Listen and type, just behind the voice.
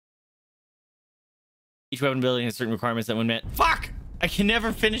Each weapon building has certain requirements that when met. Fuck! I can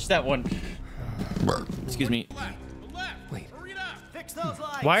never finish that one. Excuse me. Wait.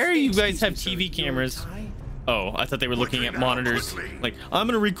 Why are you guys have TV cameras? Oh, I thought they were looking at monitors. Like, I'm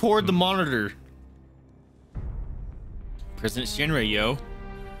gonna record the monitor. President Shinra, yo.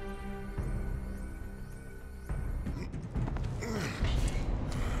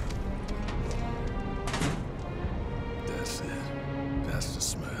 That's it. That's the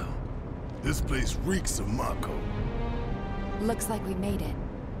smell. This place reeks of Mako. Looks like we made it.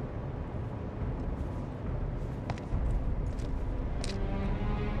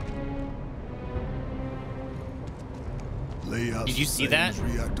 Did you see that?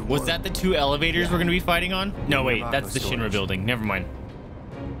 Was that the two elevators we're going to be fighting on? No, wait, that's the Shinra building. Never mind.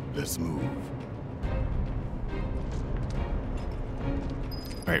 Let's move.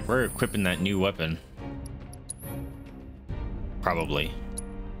 All right, we're equipping that new weapon. Probably.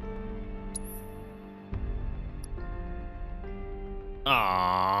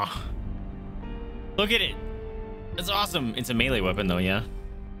 Ah, look at it. That's awesome. It's a melee weapon though, yeah.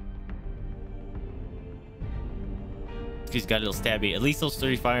 He's got a little stabby. At least they'll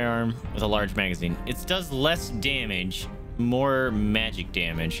sturdy firearm with a large magazine. It does less damage, more magic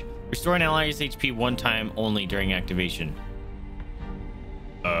damage. Restore an ally's HP one time only during activation.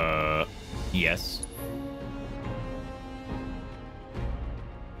 Yes.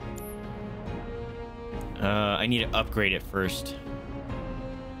 I need to upgrade it first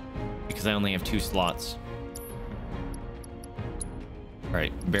because I only have 2 slots. All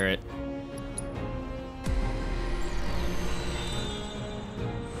right, Barrett.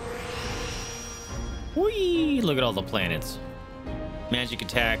 Whee! Look at all the planets. Magic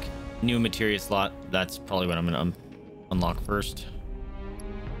attack, new materia slot. That's probably what I'm gonna unlock first.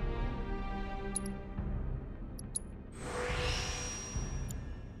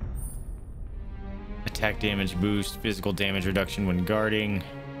 Attack damage boost, physical damage reduction when guarding.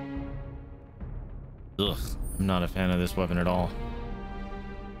 Ugh, I'm not a fan of this weapon at all.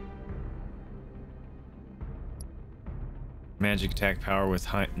 Magic attack power with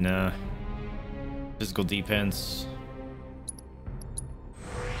high, nah. Physical defense.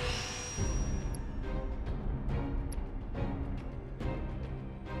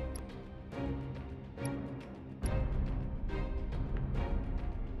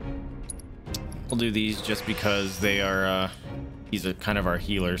 We'll do these just because they are, he's a kind of our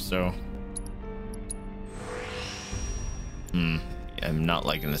healer, so. I'm not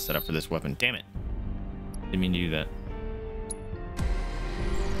liking the setup for this weapon. Damn it. Didn't mean to do that.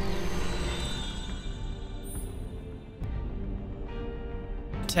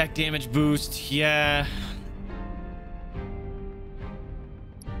 Attack damage boost, yeah.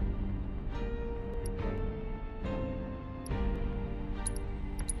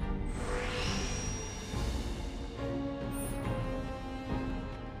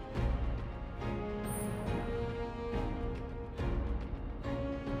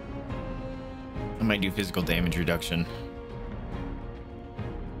 I might do physical damage reduction.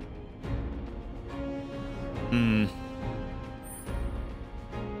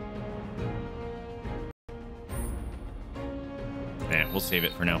 We'll save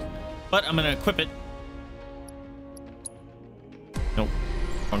it for now, but I'm gonna equip it. Nope,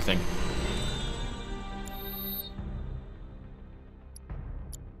 wrong thing.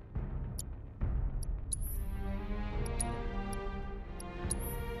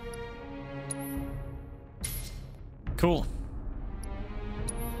 Cool.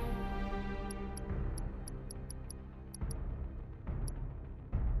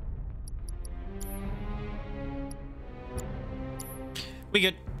 We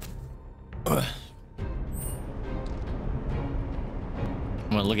good. I'm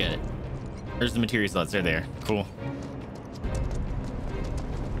gonna look at it. There's the materia slots. They're there. Cool.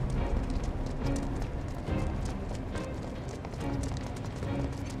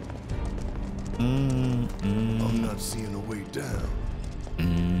 I'm not seeing a way down.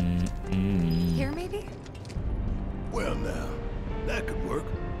 Here, maybe? Well, now, that could work.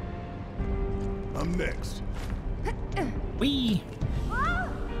 I'm next. Wee.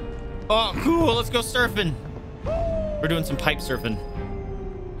 Oh, cool. Let's go surfing. We're doing some pipe surfing.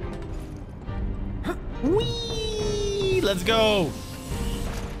 Wee. Let's go.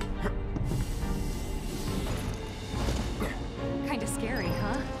 Kind of scary,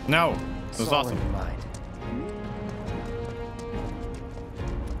 huh? No. It was awesome.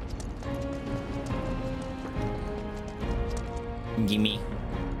 Gimme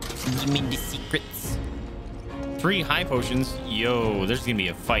the secrets. 3 high potions. Yo, there's gonna be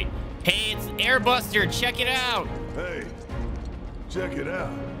a fight. Hey, it's Airbuster. Check it out. Hey, check it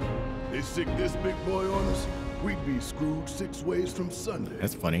out. They sick this big boy on us, we'd be screwed 6 ways from Sunday.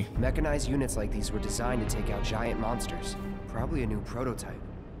 That's funny. Mechanized units like these were designed to take out giant monsters. Probably a new prototype.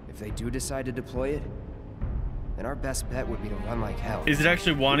 If they do decide to deploy it, then our best bet would be to run like hell. Is it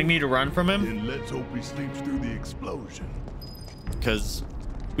actually wanting me to run from him? Then let's hope he sleeps through the explosion. Because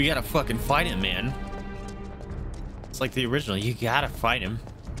we gotta fucking fight him, man. It's like the original. You gotta fight him.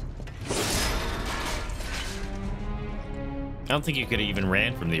 I don't think you could have even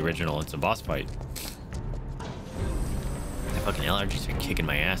ran from the original. It's a boss fight. The fucking allergies are kicking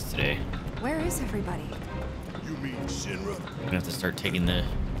my ass today. Where is everybody? You mean Shinra? I'm gonna have to start taking the...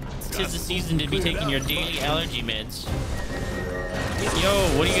 Tis the season to be taking your daily allergy meds. Yo,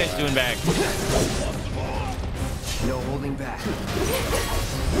 what are you guys doing back? No holding back.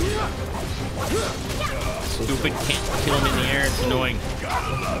 Stupid, can't kill him in the air. It's annoying.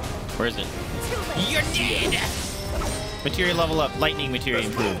 Where is it? You're dead! Materia level up. Lightning materia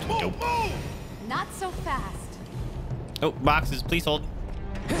improved. Dope. Not so fast. Oh, boxes. Please hold.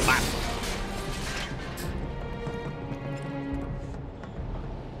 Bop.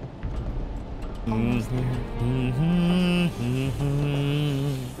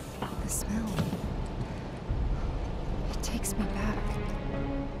 The smell. It takes me back.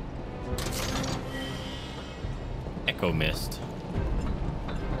 Echo mist.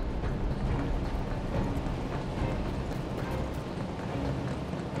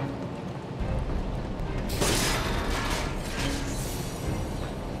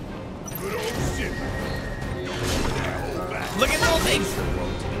 Good old shit. Look at those things.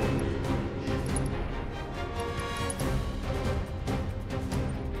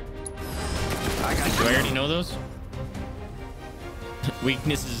 Do I already know those?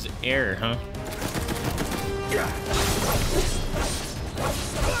 Weakness is air, huh?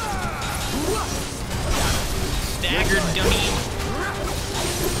 Staggered dummy.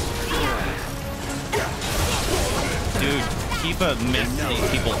 Dude, Tifa messed these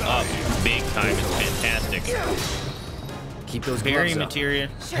people up big time. It's fantastic. Keep those Berry gloves up. materia.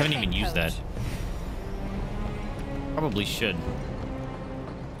 Sure Haven't thing, even used that. Coach. Probably should.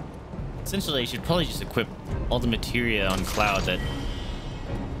 Essentially, I should probably just equip all the materia on Cloud that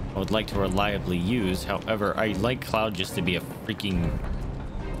I would like to reliably use. However, I like Cloud just to be a freaking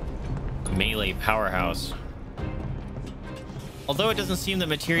melee powerhouse. Although it doesn't seem that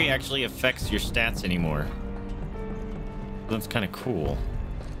materia actually affects your stats anymore. That's kind of cool.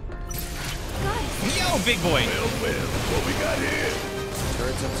 Yo, big boy! Well, what we got here?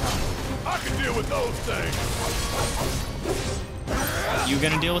 Turrets up top. I can deal with those things. You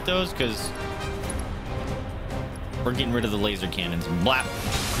gonna deal with those? Because we're getting rid of the laser cannons. Blap!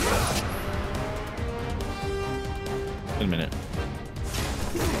 Wait a minute.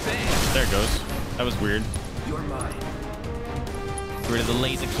 There it goes. That was weird. You're mine. Get rid of the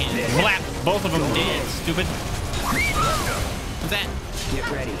laser cannons. Blap! Both of them dead, stupid. What's that? Get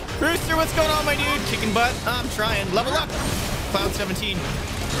ready. Rooster, what's going on, my dude? Chicken butt. I'm trying. Level up. Cloud 17.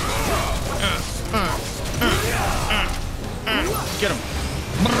 Get him.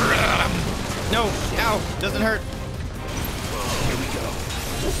 No. Ow. Doesn't hurt. Here we go.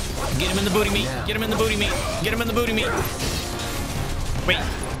 Get him in the booty meat. Get him in the booty meat. Get him in the booty meat. Wait.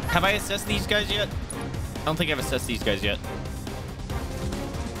 Have I assessed these guys yet? I don't think I've assessed these guys yet.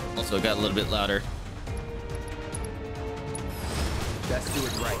 Also, it got a little bit louder. Best do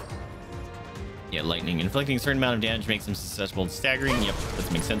it right. Yeah, lightning. Inflicting a certain amount of damage makes them susceptible to staggering. Yep,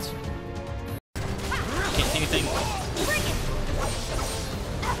 that makes sense. Can't see anything.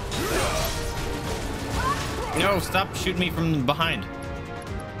 No, stop shooting me from behind.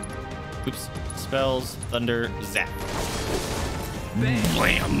 Oops. Spells, thunder, zap.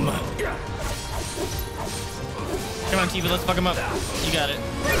 Blam! Come on, Tifa, let's fuck him up. You got it.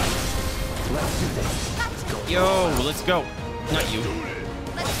 Let's do this. Yo, let's go. Not you.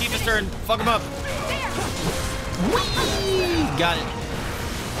 Tifa's turn. Fuck him up. Whee! Got it.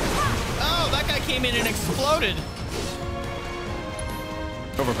 Oh, that guy came in and exploded.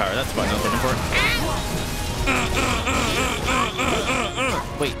 Overpower. That's what I was looking for.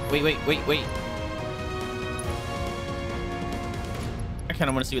 Wait. I kind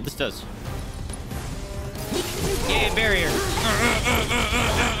of want to see what this does. Yay, barrier.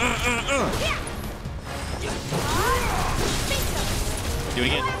 Do it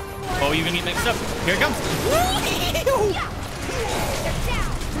again. Oh, you're gonna get mixed up. Here it comes.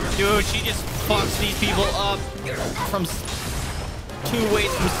 Dude, she just fucks these people up from 2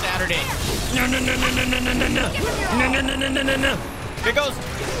 ways from Saturday. No. Here it goes.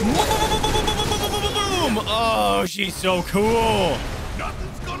 Boom. Oh, she's so cool.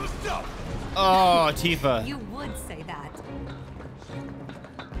 Nothing's gonna stop. Oh, Tifa. You would say that.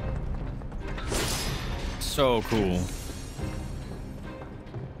 so cool.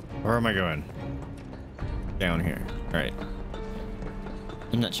 Where am I going? Down here. All right.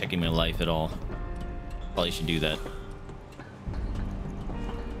 I'm not checking my life at all. Probably should do that.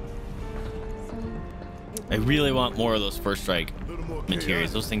 I really want more of those first strike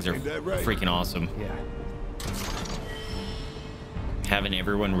materials. Those things are freaking awesome. Yeah. Having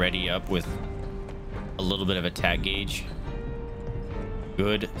everyone ready up with a little bit of attack gauge.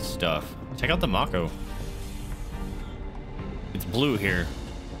 Good stuff. Check out the Mako. It's blue here.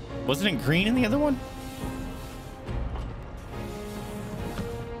 Wasn't it green in the other one?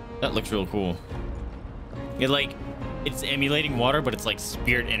 That looks real cool. It's emulating water, but it's like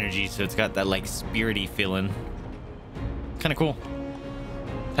spirit energy, so it's got that like spirity feeling. Kind of cool.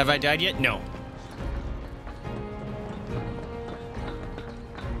 Have I died yet? No.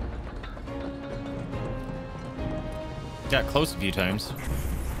 Got close a few times.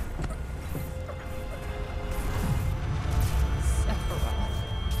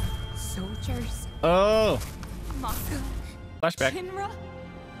 Soldiers. Oh. Mako. Flashback. Shinra.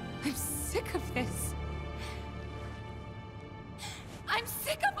 I'm sick of this. I'm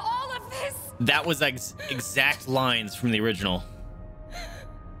sick of all of this. That was exact lines from the original.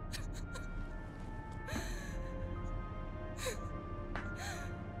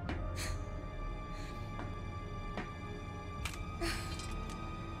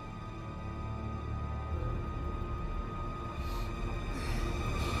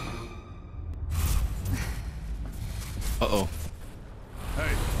 Uh-oh.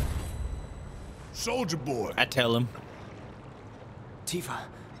 Hey. Soldier boy. I tell him. Tifa.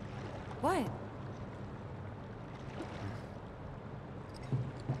 What?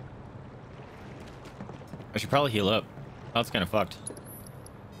 I should probably heal up. That's kind of fucked.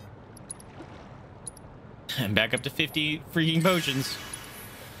 I'm back up to 50 freaking potions.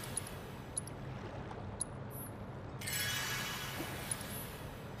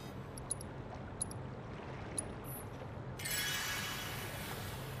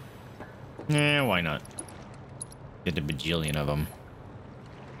 Yeah, why not? Get a bajillion of them.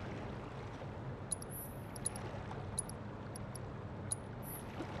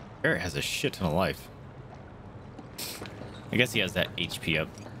 Barrett has a shit ton of life. I guess he has that HP up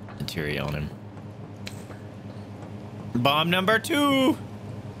material on him. Bomb number 2!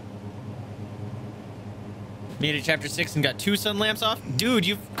 Made it chapter 6 and got 2 sun lamps off? Dude,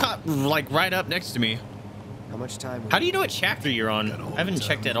 you've caught like right up next to me. How much time? How do you know what chapter you're on? I haven't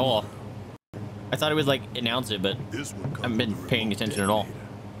checked at all. I thought it would like announce it, but I haven't been paying attention at all.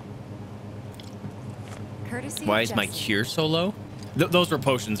 Courtesy Why of is my Jesse. cure so low? Those were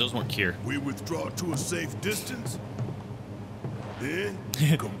potions. Those weren't cure. We withdraw to a safe distance. Then,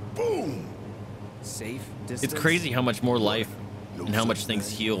 kaboom! Safe distance? It's crazy how much more life and how much things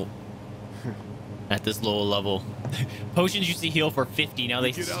heal at this low level. Potions used to heal for 50. Now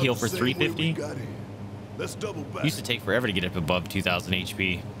they Get out heal the for same way we 350. got in. Let's double back. Used to take forever to get up above 2,000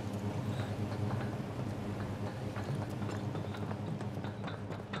 HP.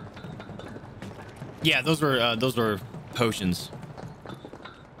 Yeah, those were potions.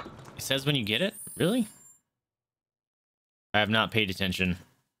 It says when you get it? Really? I have not paid attention.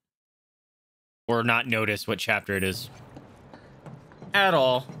 Or not noticed what chapter it is. At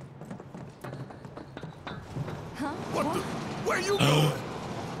all. What the? Where you going?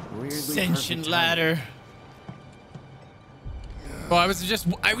 Weirdly Ascension perfect ladder. Oh, I was just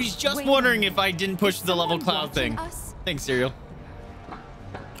Wait, wondering if I didn't push is the level someone cloud thing. watching us? Thanks, Serial.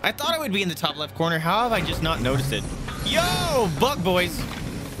 I thought it would be in the top left corner. How have I just not noticed it? Yo, bug boys.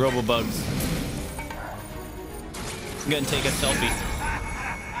 Robo bugs. I'm gonna take a selfie.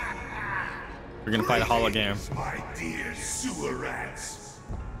 We're gonna fight a hologram. My dear sewer rats.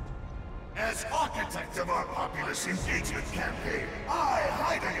 As architect of our populace engagement campaign, I,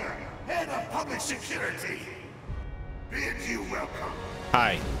 Heidegger, head of public security, bid you welcome.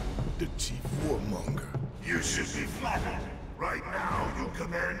 Hi. The chief warmonger. You should be flattered. Right now, you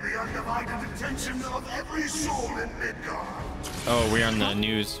command the undivided attention of every soul in Midgard. Oh, we're on the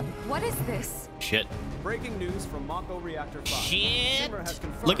news. What is this? Shit. Breaking news from Mako Reactor 5. Shit. Shinra has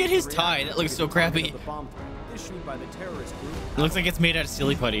confirmed Look at his the tie. reactor That looks so is the target crappy. of the bomb threat issued by the terrorist group. It looks like it's made out of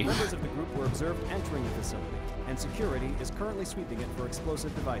silly putty. Members of the group were observed entering the facility, and security is currently sweeping it for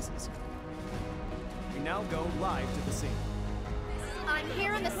explosive devices. We now go live to the scene. I'm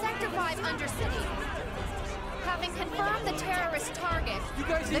here in the Sector 5 Undercity. Having confirmed the terrorist target, You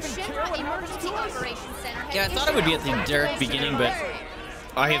guys the even care Shinra what Emergency happens to us? Operations Center has Yeah, I thought it would be at the issued direct a beginning, but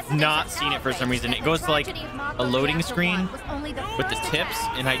I have not seen it for some reason. It goes to like a loading screen with the tips,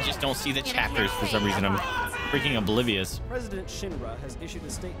 and I just don't see the chapters for some reason. I'm freaking oblivious. President Shinra has issued a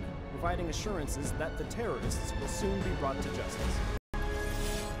statement providing assurances that the terrorists will soon be brought to justice.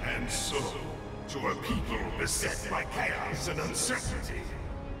 And so, to a people beset by chaos and uncertainty,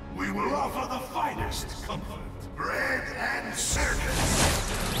 we will offer the finest comfort, bread and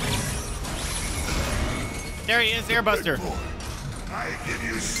circus. There he is, Airbuster. I give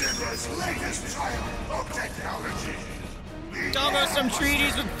you Shinra's latest triumph of technology. Dog us some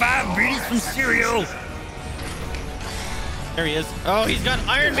treaties with 5 beaties from cereal. There he is. Oh, he's got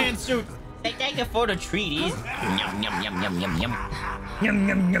Iron Man suit. Thank you for the treaties. Yum, yum, yum, yum, yum, yum. Yum,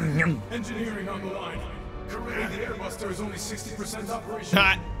 yum, yum, yum. Engineering on the line. Currently, the Airbuster is only 60%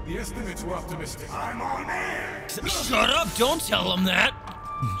 operational. The estimates were optimistic. I'm on air. Shut up! Don't tell him that.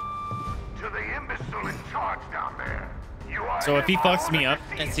 To the imbecile in charge down there. You are So if he fucks me up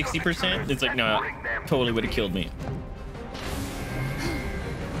at 60%, it's like, no, totally would have killed me.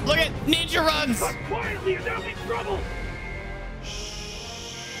 Look at ninja runs. quietly, or there'll be trouble.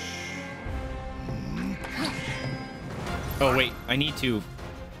 Oh wait, I need to.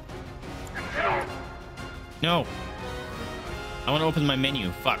 No. I want to open my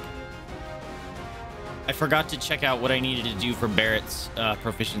menu. Fuck. I forgot to check out what I needed to do for Barrett's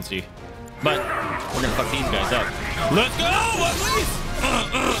proficiency. But we're gonna fuck these guys up. Let's go!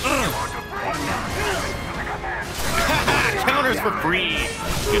 Counters for free.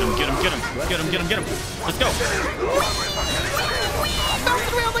 Get him, get him, get him, get him, get him, get him. Let's go.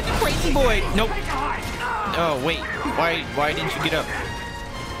 Bouncing around like a crazy boy. Nope. Oh wait, why didn't you get up?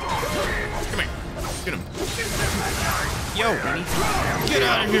 Come here. Get him. Yo, get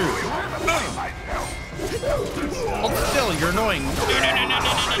out of here. Hold still, you're annoying.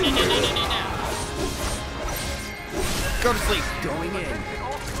 Go to sleep. Going in.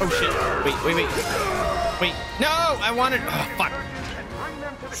 Oh shit. Wait. No, I wanted. Oh, fuck.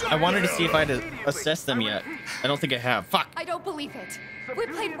 I wanted to see if I had assessed them yet. I don't think I have. Fuck. I don't believe it. We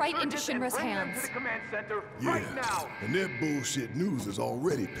played right into Shinra's hands. Yeah, and their bullshit news is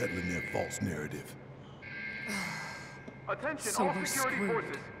already peddling their false narrative. So we're screwed.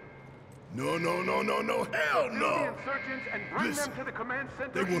 No, hell no! Listen,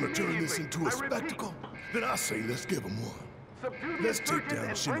 they want to turn this into a spectacle? Then I say let's give them one. Let's take down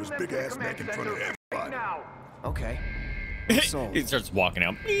Shinra's big-ass neck in front of everybody. Okay. So, He starts walking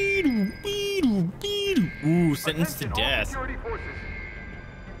out. Ooh, sentenced to death.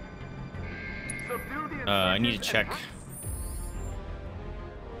 I need to check.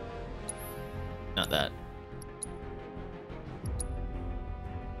 Not that.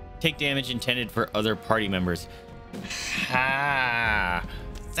 Take damage intended for other party members. Ha!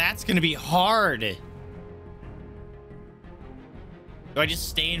 That's gonna be hard. Do I just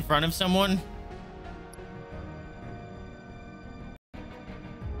stay in front of someone?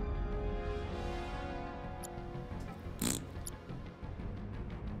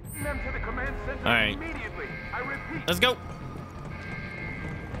 All right. Let's go.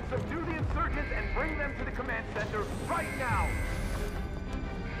 Subdue the insurgents and bring them to the command center right now.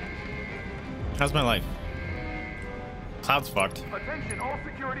 How's my life? Cloud's fucked. Attention, all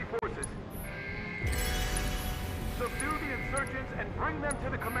security forces. Subdue the insurgents and bring them to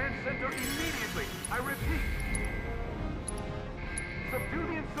the command center immediately. I repeat. Subdue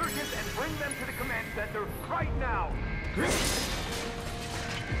the insurgents and bring them to the command center right now.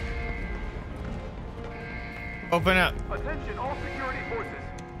 Open up. Attention, all security forces.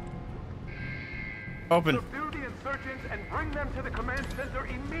 Open. Subdue the insurgents and bring them to the command center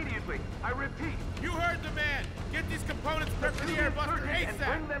immediately. I repeat. You heard the man. Get these components prepped for the Airbuster And bring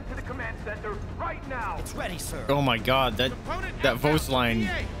ASAP. them to the command center right now. it's ready, sir. Oh my god, that voice line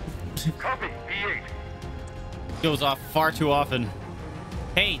Copy, V8. goes off far too often.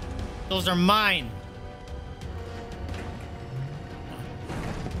 Hey, those are mine.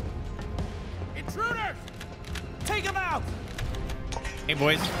 Intruders! Take them out! Hey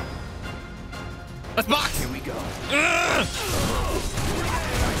boys. Let's box. Here we go. Ugh!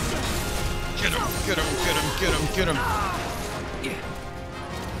 Get him, get him, get him, get him, get him.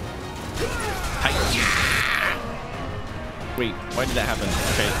 Hi-ya. Wait, why did that happen?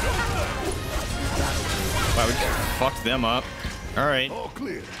 Okay. Wow, we just fucked them up. All right. All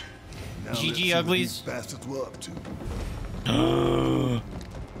clear. Now GG let's see what uglies. these bastards were up to.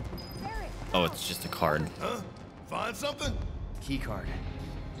 Oh, it's just a card. Huh? Find something? Key card.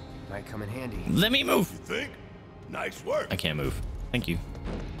 Might come in handy. Let me move. You think? Nice work. I can't move. Thank you.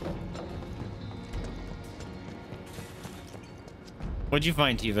 What'd you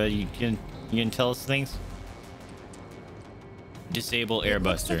find, Tiva? You can tell us things? Disable Looks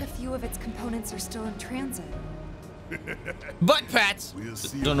Airbuster. like a few of its components are still in transit. Butt pats! We'll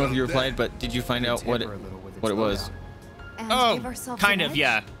see Don't know if about you that. replied, but did you find out what it Tamper a little with its was? loadout. And Oh, give ourselves kind an of, edge?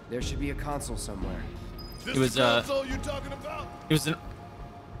 yeah. There should be a console somewhere. It was console you talking about? it was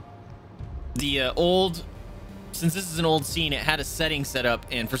the old, since this is an old scene, it had a setting set up,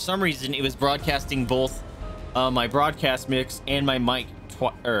 and for some reason it was broadcasting both my broadcast mix and my mic,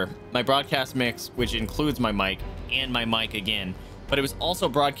 my broadcast mix, which includes my mic and my mic again, but it was also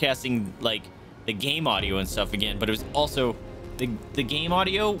broadcasting like the game audio and stuff again, but it was also the game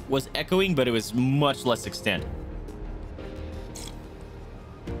audio was echoing, but it was much less extent.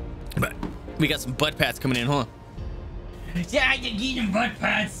 But we got some butt pats coming in, huh? Yeah, you get them butt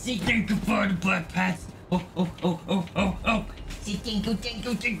pads. Say thank you for the butt pads. Oh, oh, oh, oh, oh, oh. Say thank you, thank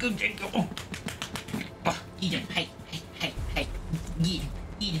you, thank you, thank you. Oh, oh, get him. Hey, hey, hey, hey. Get him,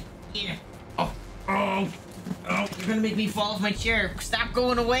 get him, get him. Oh, oh, oh. You're gonna make me fall off my chair. Stop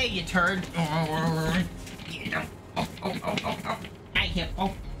going away, you turd. Oh, get him. Oh, oh, oh, oh, oh. I have,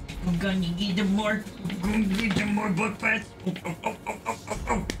 oh. I'm gonna get them more. I'm gonna get them more butt pads. Oh, oh, oh, oh, oh, oh,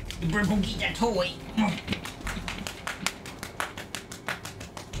 oh. We're gonna get that toy. Oh.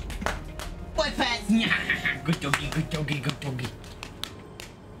 Butt pads. Good doggy, good doggy, good doggy.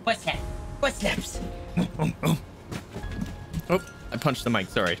 What's that? What's that? Oh, I punched the mic,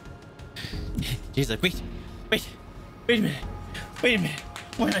 sorry. He's like, wait a minute.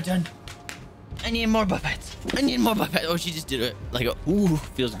 We're not done. I need more butt pads. I need more butt pads. Oh, she just did it like a, ooh,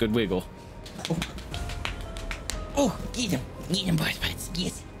 feels a good wiggle. Oh, oh, get him, butt pads.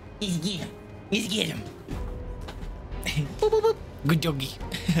 Yes, yes, get him. Yes, get him. Boop, boop, boop. Good doggy.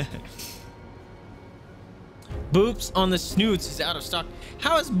 Boops on the Snoots is out of stock.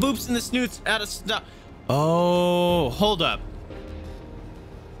 How is Boops in the Snoots out of stock? Oh, hold up.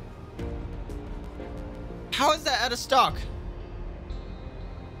 How is that out of stock?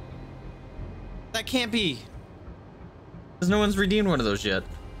 That can't be. Because no one's redeemed one of those yet.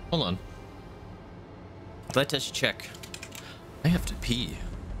 Hold on. Let us check. I have to pee.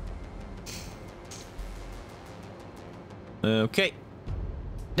 Okay.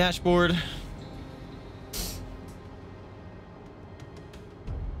 Dashboard.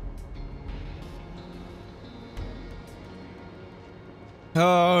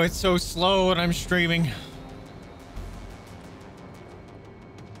 Oh, it's so slow when I'm streaming.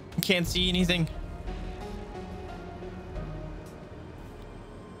 I can't see anything.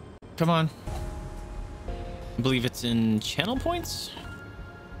 Come on. I believe it's in channel points.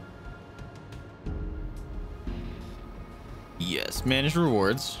 Yes, manage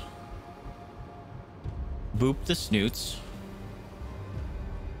rewards. Boop the Snoots.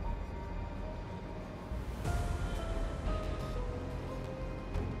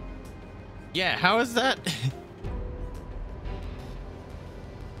 Yeah, how is that?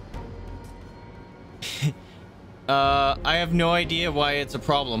 I have no idea why it's a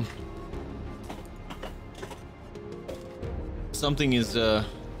problem. Something is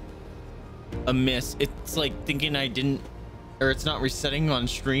amiss. It's like thinking I didn't, or it's not resetting on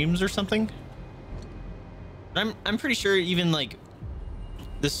streams or something. I'm pretty sure even like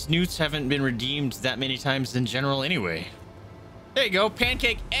the Snoots haven't been redeemed that many times in general anyway. There you go,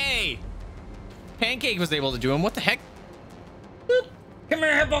 Pancake A. Pancake was able to do him. What the heck? Boop. Come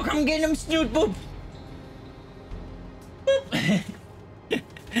here, Hippo. Come get him, Snoot. Boop. Boop.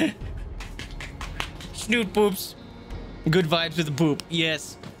 Snoot boops. Good vibes with the boop.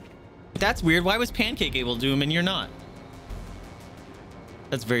 Yes. That's weird. Why was Pancake able to do him and you're not?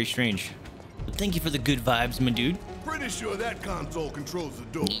 That's very strange. But thank you for the good vibes, my dude. Pretty sure that console controls the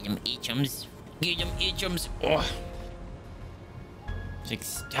door. Get him, itchums. Get him, itchums. Oh. Like,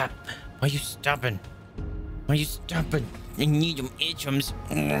 stop. Why are you stopping? Why are you stopping? I need them itchums.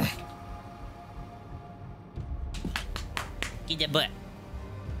 Get that butt.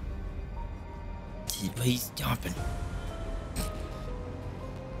 Why are you stopping?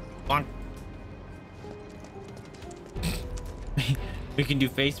 Bonk. We can do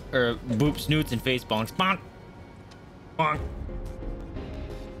face or boop snoots and face bonks. Bonk. Bonk.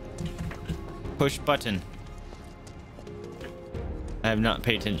 Push button. I have not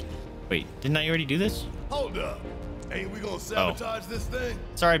paid attention. Wait, didn't I already do this? Hold up. Ain't we gonna sabotage this thing?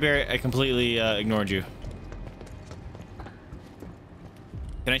 Sorry, Barry. I completely ignored you.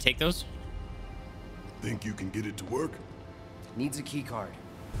 Can I take those? Think you can get it to work? Needs a key card.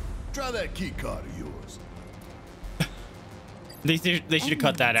 Try that key card of yours. They should have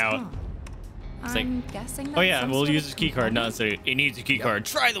cut that out. It's like, I'm guessing. oh yeah, we'll use this key card. Not say it needs a key card.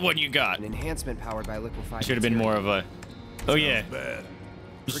 Try the one you got. An enhancement powered by liquefied. Should have been more of a. Oh yeah. Bad.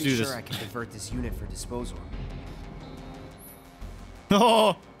 Let's Pretty do sure this. I can divert this unit for disposal.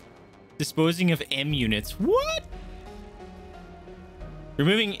 Oh, disposing of M units. What?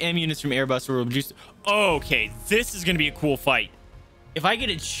 Removing M units from Airbus will reduce. Oh, okay, this is gonna be a cool fight. if I get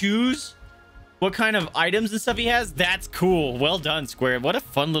to choose what kind of items and stuff he has, that's cool. Well done, Square. What a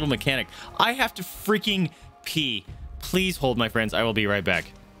fun little mechanic. I have to freaking pee. Please hold, my friends. I will be right back.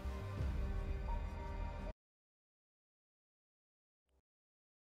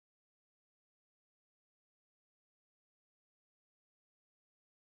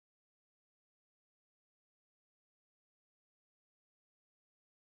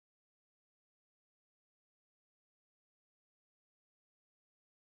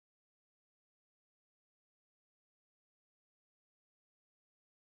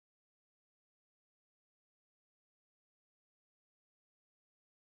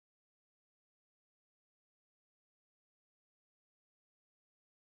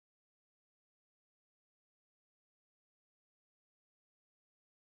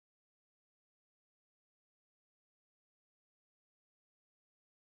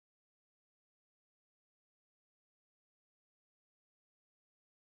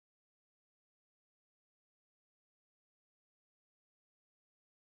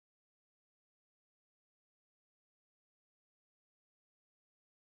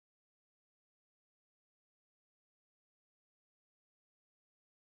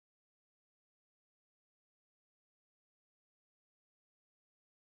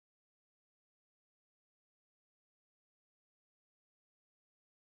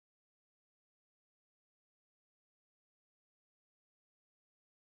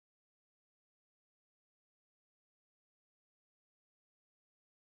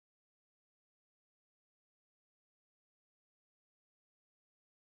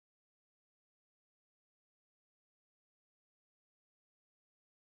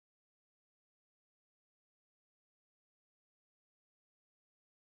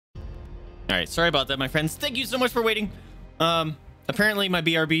 All right, sorry about that, my friends. Thank you so much for waiting. Apparently my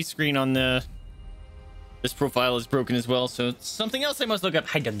BRB screen on this profile is broken as well, so it's something else I must look up.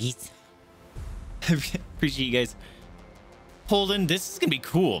 Hi, doggies. Appreciate you guys holding. This is gonna be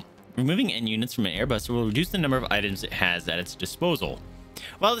cool. Removing end units from an airbuster will reduce the number of items it has at its disposal.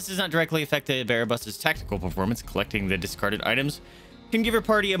 While this does not directly affect the airbuster's tactical performance, collecting the discarded items can give your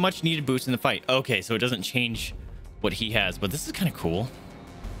party a much needed boost in the fight. Okay, so it doesn't change what he has, but this is kind of cool.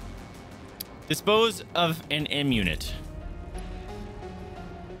 Dispose of an M unit.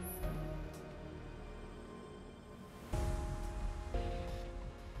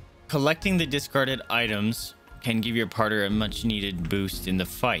 Collecting the discarded items can give your partner a much needed boost in the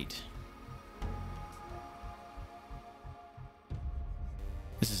fight.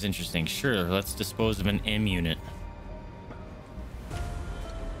 This is interesting. Sure, let's dispose of an M unit.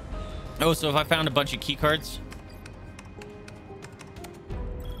 Oh, so if I found a bunch of key cards.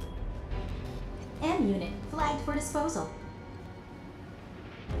 M unit flagged for disposal.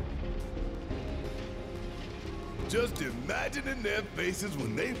 Just imagining their faces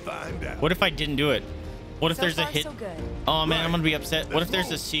when they find out. What if I didn't do it? What if there's a hit? So good. Oh man, I'm gonna be upset. What if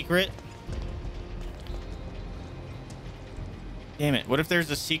there's a secret? Damn it. What if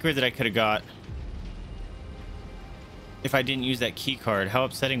there's a secret that I could have got if I didn't use that key card? How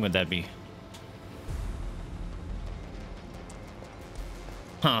upsetting would that be?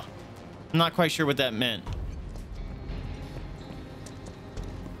 Huh. I'm not quite sure what that meant.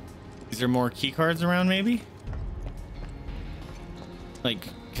 Is there more key cards around maybe? Like,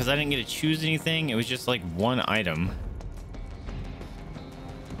 because I didn't get to choose anything. It was just like one item.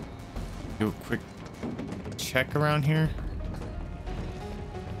 Do a quick check around here.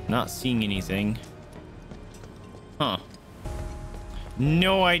 Not seeing anything. Huh.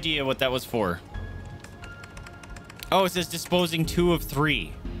 No idea what that was for. Oh, it says disposing 2 of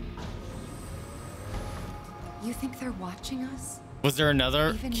 3. You think they're watching us? Was there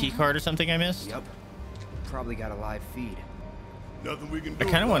another Even key now? card or something I missed? Yep. Probably got a live feed. Nothing we can do. I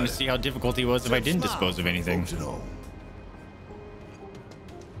kind of wanted to about see how difficult he was if I didn't dispose of anything. Folks at home.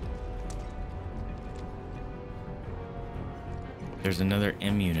 There's another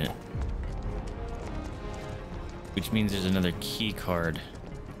M unit. Which means there's another key card.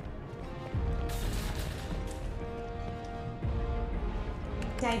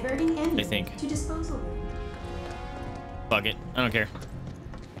 Diverting M I think. unit to disposal room. Fuck it. I don't care.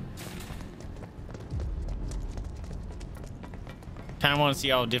 Kind of want to see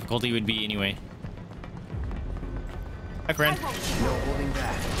how difficult he would be anyway. Hi, friend. No holding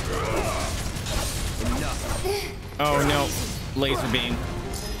back. Enough. Oh, no. Laser beam.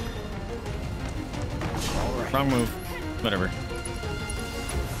 All right. Wrong move. Whatever.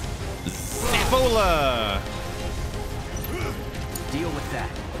 Zapola! Deal with that.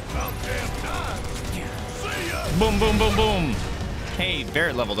 About damn time. See ya. Boom, boom, boom, boom. Hey,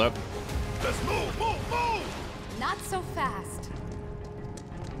 Barrett leveled up. Let's move, move, move. Not so fast.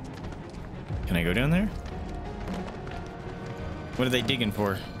 Can I go down there? What are they digging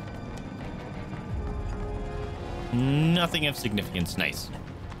for? Nothing of significance. Nice.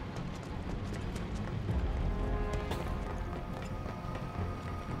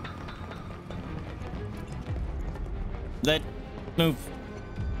 Let move.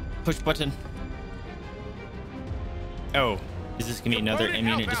 Push button. Oh, is this gonna be another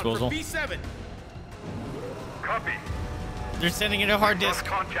immunity disposal? VII. Copy. They're sending it a hard disk.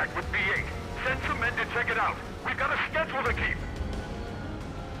 Contact with V8. Send some men to check it out. We've got a schedule to keep.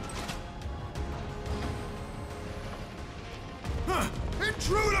 Huh.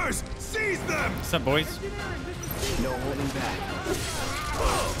 Intruders! Seize them! What's up, boys? No holding back.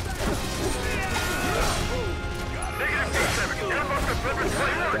 Negative V7. Airbuster delivered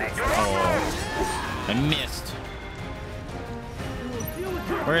flight. Oh, I missed.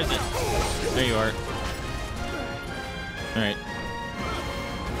 Where is it? There you are. All right.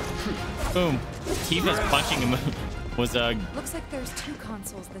 Boom. Tifa's punching him was Looks like there's 2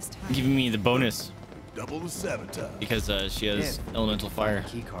 consoles this time. giving me the bonus Double the sabotage. because she has elemental fire.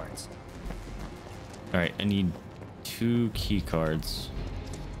 Key cards. All right, I need 2 key cards.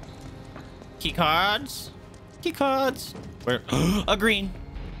 Key cards. Key cards. Where? A green.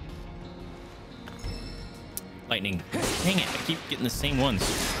 Lightning. Dang it! I keep getting the same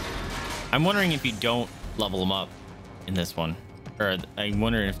ones. I'm wondering if you don't level them up in this one, or I'm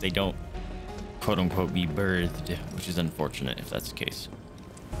wondering if they don't, quote unquote, be birthed, which is unfortunate if that's the case.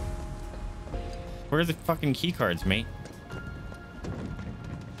 Where are the fucking key cards, mate?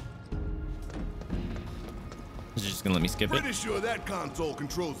 Is it just gonna let me skip it? Pretty sure that console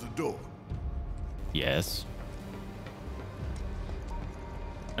controls the door. Yes.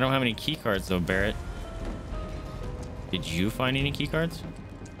 I don't have any key cards though, Barrett. Did you find any key cards?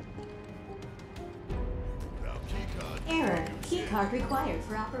 Error. Key card required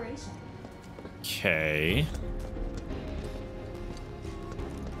for operation. Okay.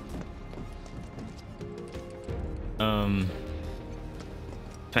 Can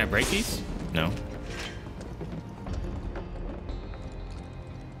I break these? No.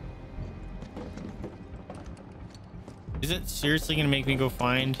 Is it seriously gonna make me go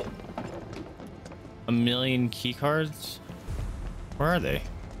find a million key cards? Where are they?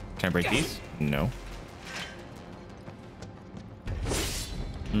 Can I break these? No.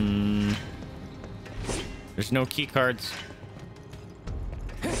 There's no key cards.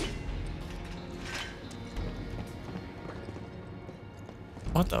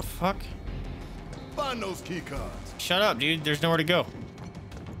 What the fuck? Find those key cards. Shut up, dude. There's nowhere to go.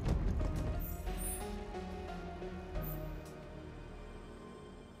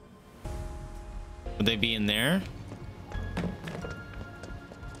 Would they be in there?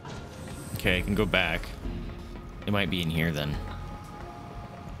 Okay, I can go back. They might be in here then.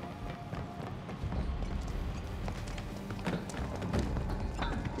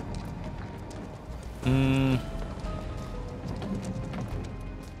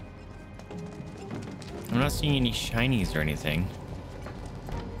 I'm not seeing any shinies or anything.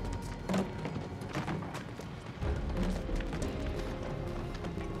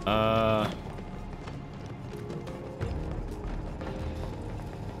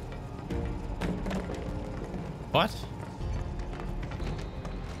 What?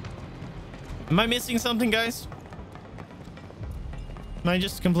 Am I missing something, guys? Am I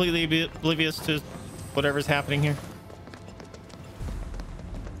just completely oblivious to whatever's happening here?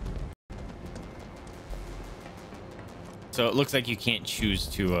 So it looks like you can't choose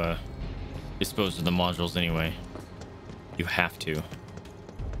to dispose of the modules anyway. You have to.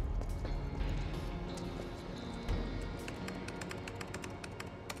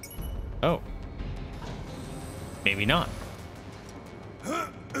 Oh. Maybe not.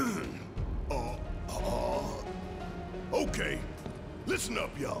 Okay, listen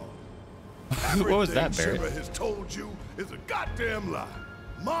up, y'all. What was that, Barrett? Shimmer has told you is a goddamn lie.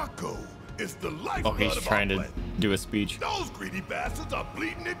 Mako is the lifeblood Oh, he's of trying our to planet. do a speech. Those greedy bastards are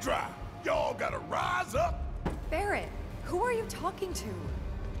bleeding it dry. Y'all gotta rise up. Barrett, who are you talking to?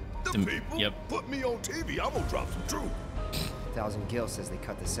 The people put me on TV. I'm gonna drop some truth. 1000 Gil says they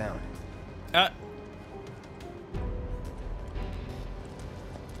cut the sound.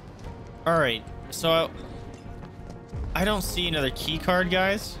 All right, so I don't see another key card,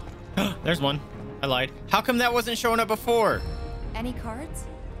 guys. There's one. I lied. How come that wasn't showing up before? Any cards?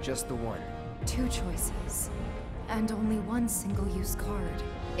 Just the one. 2 choices. And only 1 single-use card.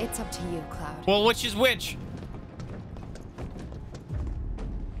 It's up to you, Cloud. Well, which is which?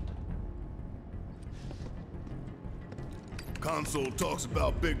 Console talks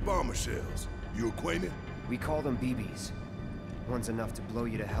about big bomber shells. You acquainted? We call them BBs. One's enough to blow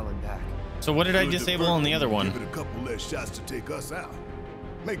you to hell and back. So what did I disable on the other one? Give it a couple less shots to take us out.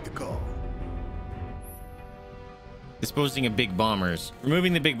 Make the call. Disposing of big bombers.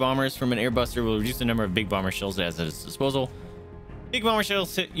 Removing the big bombers from an airbuster will reduce the number of big bomber shells it has at its disposal. Big bomber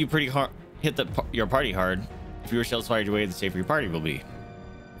shells hit you pretty hard. Hit your party hard. The fewer shells fired your way, the safer your party will be.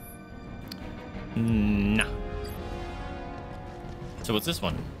 Nah. So what's this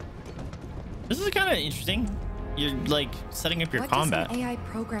one? This is kind of interesting. You're like setting up your combat. What does an AI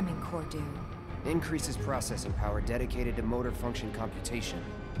programming core do? Increases processing power dedicated to motor function computation.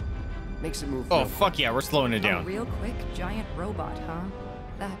 Makes it move. Oh, fuck yeah, we're slowing it down. A real quick giant robot, huh?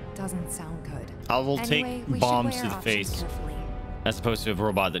 That doesn't sound good. I will Anyway, take bombs to the face, as opposed to a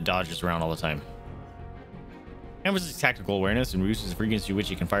robot that dodges around all the time. And with its tactical awareness and reduces the frequency which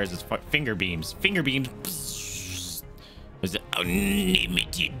it can fire its finger beams. Finger beams. Was it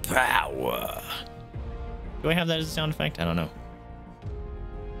unlimited power? Do I have that as a sound effect? I don't know.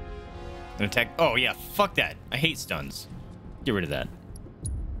 An attack. Oh yeah, fuck that. I hate stuns. Get rid of that.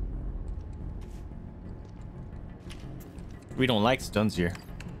 We don't like stuns here.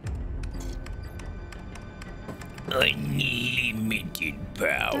 Unlimited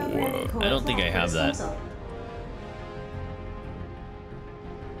power. I don't think I have that.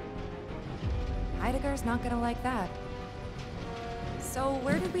 Heidegger's not gonna like that. So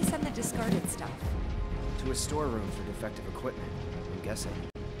where did we send the discarded stuff? To a storeroom for defective equipment, I'm guessing.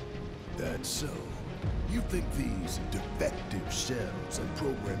 That's so. You think these defective shells and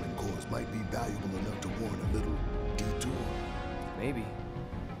programming cores might be valuable enough to warrant a little detour? Maybe.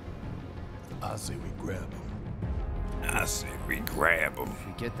 I say we grab them. I say we grab them. If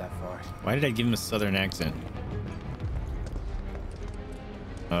we get that far. Why did I give him a southern accent?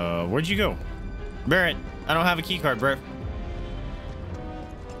 Where'd you go? Barrett, I don't have a key card, bro.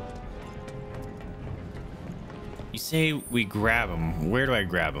 You say we grab them. Where do I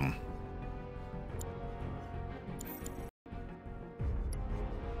grab them?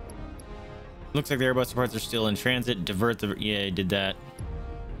 Looks like the Airbus parts are still in transit. Divert the... Yeah, I did that.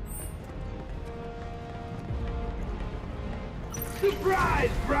 Surprise,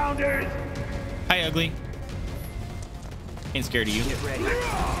 Rounders! Hi, ugly. Ain't scared of you. Get ready.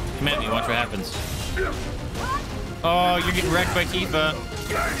 Come at me, watch what happens. Oh, you're getting wrecked by Tifa.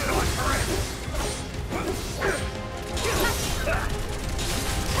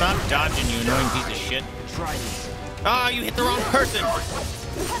 Stop dodging, you annoying piece of shit. Try this. Oh, you hit the wrong person.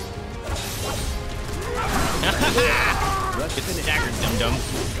 Get staggered, dum-dum.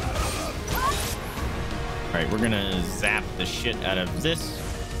 Alright, we're gonna zap the shit out of this.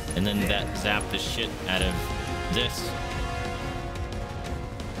 And then zap the shit out of this.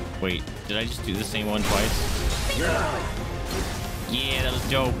 Wait, did I just do the same one twice? Yeah, that was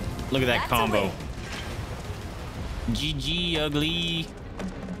dope. Look at that combo. GG, ugly.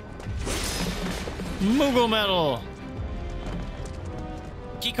 Moogle medal.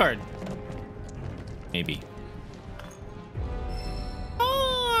 Key card. Maybe.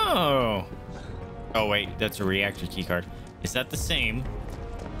 Oh. Oh wait, that's a reactor key card. Is that the same?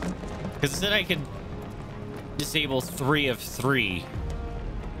 Because it said I could disable 3 of 3.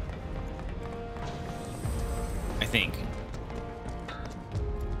 I think.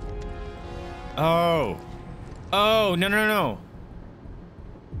 Oh. Oh, no.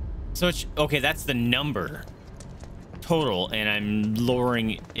 So it's okay, that's the number total, and I'm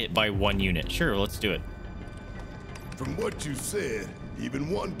lowering it by 1 unit. Sure, let's do it. From what you said, even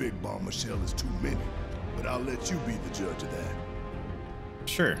one big bomber shell is too many. But I'll let you be the judge of that.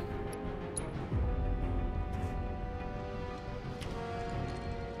 Sure.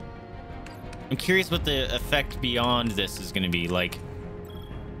 I'm curious what the effect beyond this is going to be like.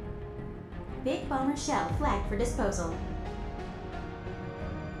 Big bomber shell flagged for disposal.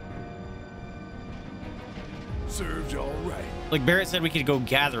 Serves you all right. Like Barrett said, we could go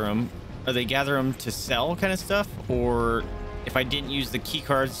gather them. Are they gather them to sell kind of stuff? Or if I didn't use the key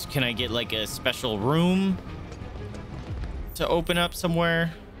cards, can I get like a special room to open up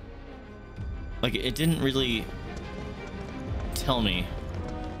somewhere? Like it didn't really tell me,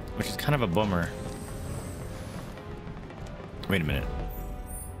 which is kind of a bummer. Wait a minute.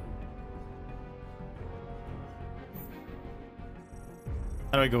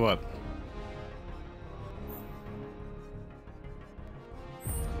 How do I go up?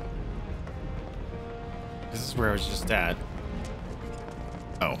 This is where I was just at.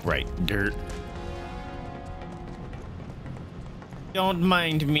 Oh, right. Dirt. Don't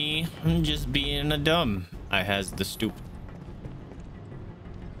mind me. I'm just being a dumb. I has the stoop.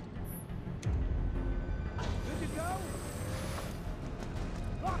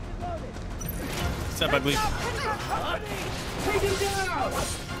 What's up, ugly?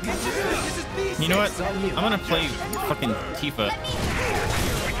 You know what? I'm gonna play fucking Tifa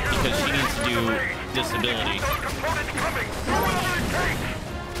because she needs to do this ability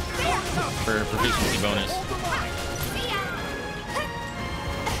for proficiency bonus.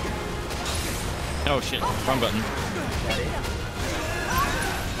 Oh shit, wrong button.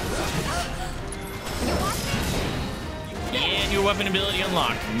 Yeah, new weapon ability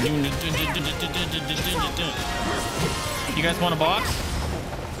unlocked. You guys want a box?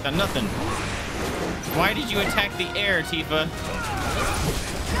 Got nothing. Why did you attack the air, Tifa?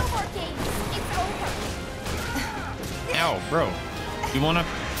 No more games. It's over. Ow, bro. You want a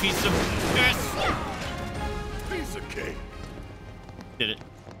piece of this? Piece of cake. Did it.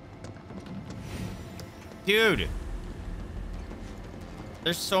 Dude.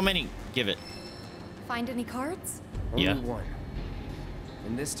 There's so many. Give it. Find any cards? Only Yeah. one.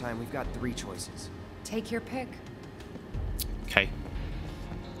 And this time we've got 3 choices. Take your pick. Okay.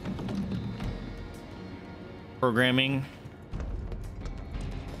 Programming.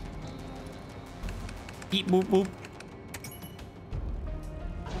 Beep boop boop.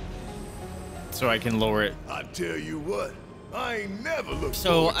 So I can lower it. I tell you what, I ain't never looked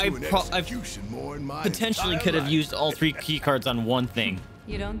So forward to an I've execution more in my potentially entire could have life. used all 3 key cards on one thing.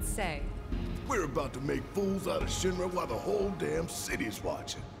 You don't say. We're about to make fools out of Shinra while the whole damn city's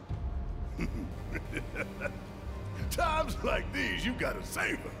watching. Times like these, you gotta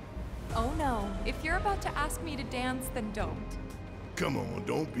save her. Oh no. If you're about to ask me to dance, then don't. Come on,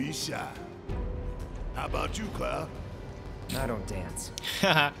 don't be shy. How about you, Cloud? I don't dance.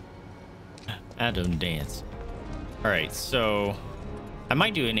 I don't dance. All right, so I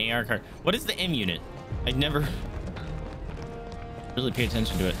might do an AR card. What is the M unit? I never really pay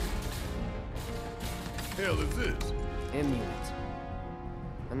attention to it. Hell is this? M-Unit.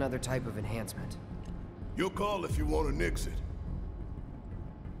 Another type of enhancement. Your call if you want to nix it.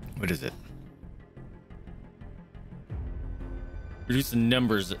 What is it? Reduce the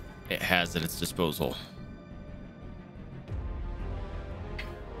numbers it has at its disposal.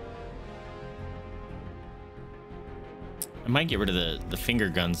 I might get rid of the finger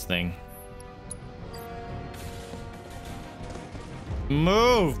guns thing.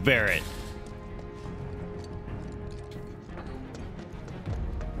 Move, Barrett.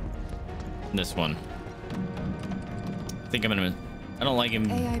 This one. I think I'm gonna. I don't like him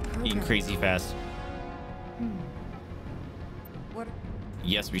being crazy fast. What?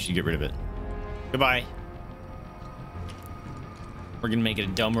 Yes, we should get rid of it. Goodbye. We're gonna make it a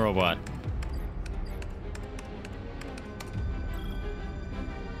dumb robot.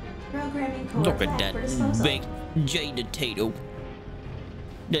 Programming core Look at flat that for disposal. baked Jada Tato.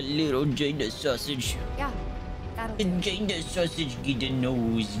 The little Jada sausage. Yeah, that'll The do. Jada sausage, get the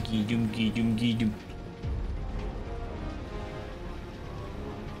nose, get him, get him, get him.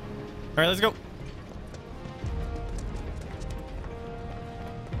 All right, let's go.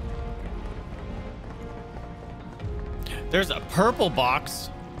 There's a purple box.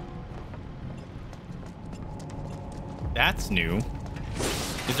 That's new.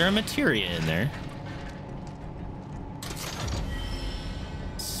 Is there a materia in there?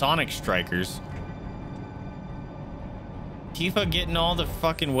 Sonic Strikers. Tifa getting all the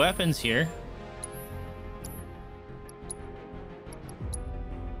fucking weapons here.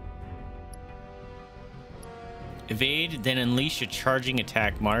 Evade, then unleash a charging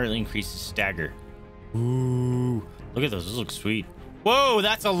attack. Moderately increases stagger. Ooh. Look at those. Those look sweet. Whoa,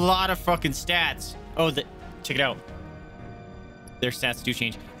 that's a lot of fucking stats. Oh, check it out. Their stats do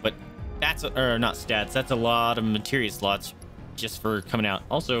change, but that's or not stats. That's a lot of materia slots just for coming out.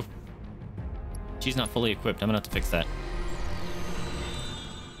 Also, she's not fully equipped. I'm gonna have to fix that.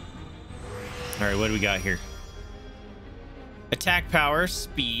 All right, what do we got here? Attack power,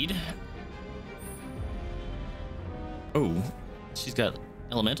 speed. Oh, she's got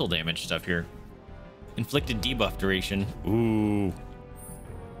elemental damage stuff here. Inflicted debuff duration. Ooh.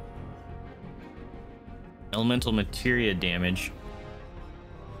 Elemental materia damage.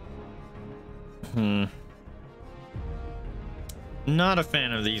 Not a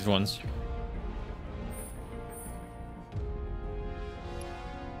fan of these ones.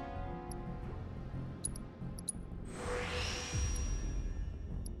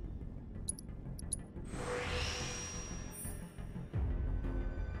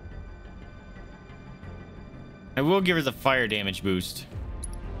 I will give her the fire damage boost.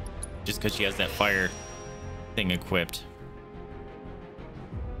 Just because she has that fire thing equipped.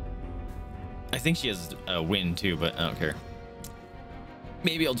 I think she has a wind too, but I don't care.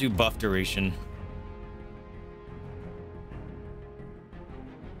 Maybe I'll do buff duration.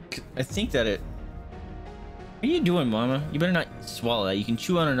 I think that What are you doing, Mama? You better not swallow that. You can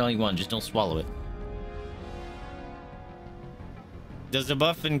chew on it all you want, just don't swallow it. Does the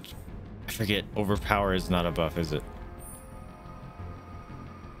buff and I forget, overpower is not a buff, is it?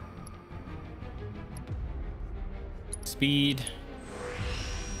 Speed.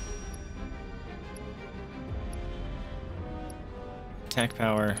 Attack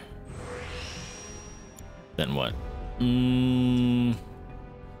power. Then what?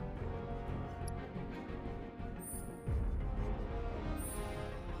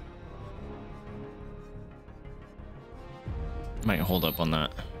 Might hold up on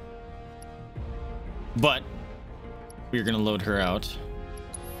that. But we're gonna load her out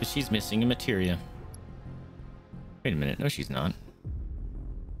because she's missing a materia. Wait a minute. No, she's not.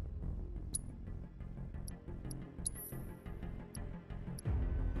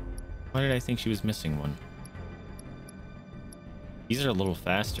 Why did I think she was missing one? These are a little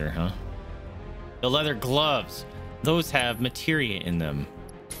faster, huh? The leather gloves. Those have materia in them.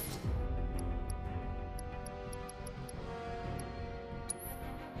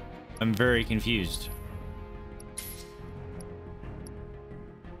 I'm very confused.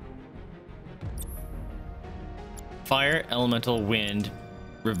 Fire, elemental, wind,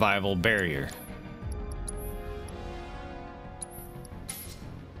 revival, barrier.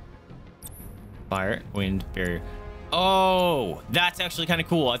 Fire, wind, barrier. Oh, that's actually kind of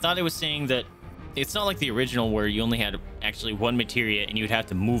cool. I thought it was saying that it's not like the original where you only had actually one materia and you'd have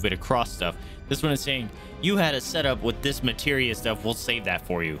to move it across stuff. This one is saying you had a setup with this materia stuff. We'll save that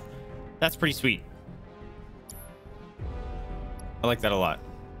for you. That's pretty sweet. I like that a lot.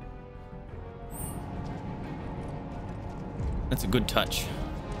 That's a good touch.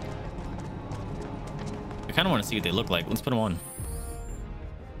 I kind of want to see what they look like. Let's put them on.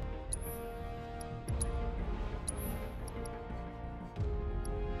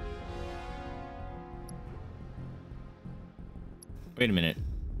 Wait a minute.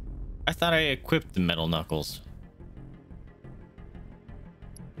 I thought I equipped the metal knuckles.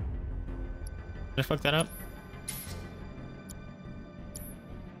 Did I fuck that up?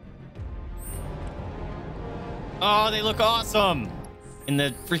 Oh, they look awesome! And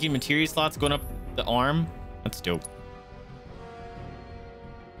the freaking materia slots going up the arm. That's dope.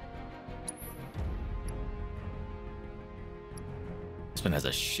 This one has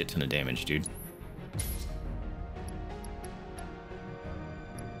a shit ton of damage, dude.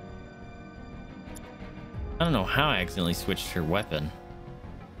 I don't know how I accidentally switched her weapon.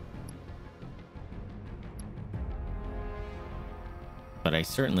 But I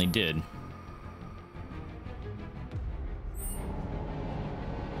certainly did.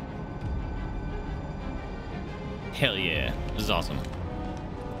 Hell yeah. This is awesome.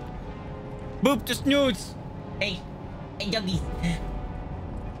 Boop the snoots! Hey, doggies.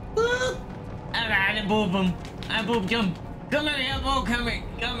 Boop! Alright, I boop him. I booped him. Come here, elbow, come here.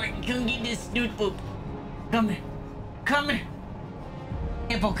 Come get this snoot boop. Come here. Come here.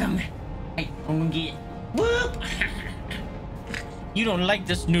 Elbow, come here. Hey, I'm gonna get it. Whoop! You don't like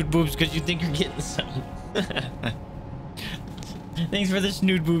the snoot boobs because you think you're getting something. Thanks for the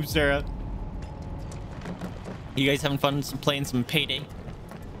snoot boobs, Sarah. You guys having fun playing some Payday?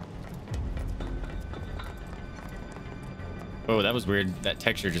 Oh, that was weird. That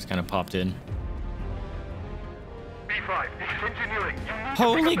texture just kind of popped in. B5, this is engineering. You need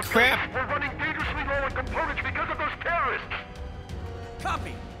Holy to pick up the crap! pace. We're running dangerously low on components because of those terrorists.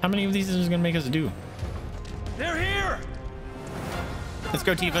 Copy. How many of these is it gonna make us do? They're here. Let's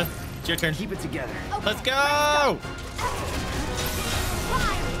go, Tifa. It's your turn. Keep it together. Okay, Let's go!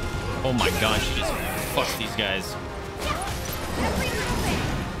 Oh my gosh, she just fucked these guys.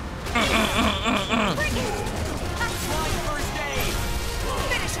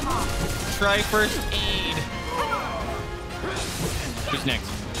 Finish him off. Try first aid. Who's next?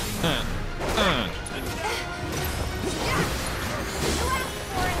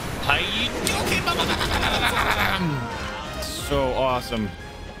 How you doing? So awesome.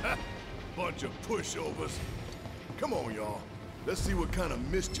 Bunch of pushovers. Come on, y'all. Let's see what kind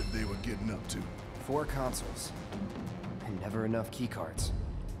of mischief they were getting up to. 4 consoles. And never enough keycards.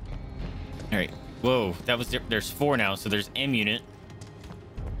 All right. Whoa, that was there's 4 now, so there's M unit.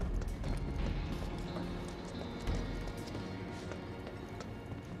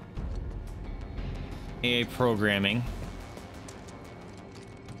 AI programming.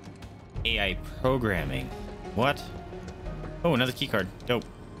 AI programming. What? Oh, another keycard. Dope.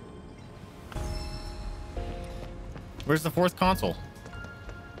 Where's the 4th console?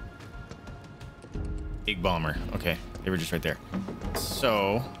 Big bomber. Okay, they were just right there.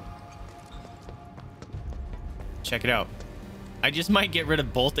 So, check it out. I just might get rid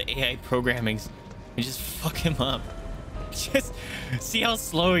of both the AI programmings and just fuck him up. Just see how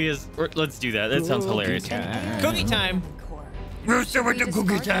slow he is. Let's do that. That sounds hilarious. Cookie time. Rooster with the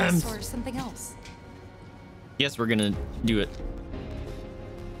cookie times. Or something else. Yes, we're gonna do it.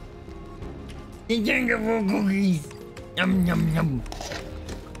 The Jenga cookies. Yum yum yum.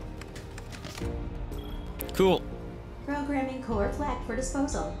 Cool. Programming core flagged for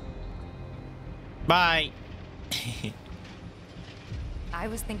disposal. Bye. I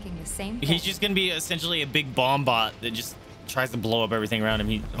was thinking the same thing. He's just gonna be essentially a big bomb bot that just tries to blow up everything around him.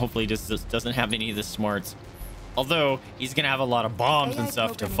 He hopefully just doesn't have any of the smarts. Although he's gonna have a lot of bombs and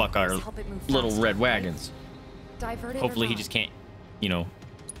stuff to fuck our little red wagons. Hopefully he just can't, you know,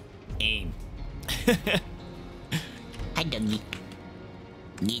 aim. I don't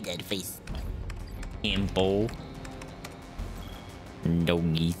need that face. Ambo. No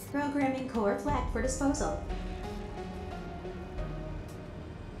need. Programming core flagged for disposal.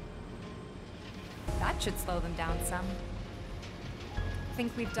 That should slow them down some.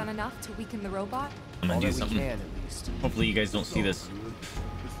 Think we've done enough to weaken the robot? I'm gonna do something. Hopefully you guys don't see this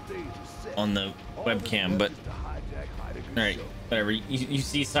on the webcam, but all right, whatever. You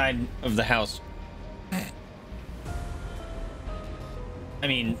see side of the house. I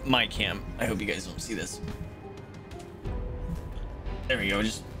mean, my cam. I hope you guys don't see this. There we go.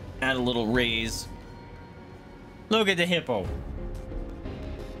 Just add a little raise. Look at the hippo.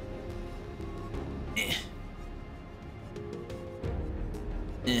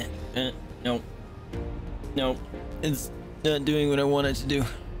 Nope. Nope. It's not doing what I want it to do.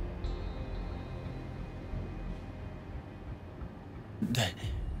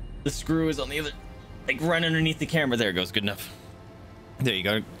 The screw is on the other, like right underneath the camera. There it goes. Good enough. There you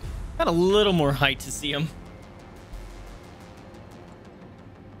go. Got a little more height to see him.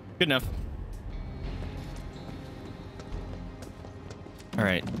 Good enough. All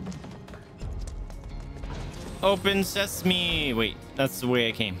right. Open sesame. Wait, that's the way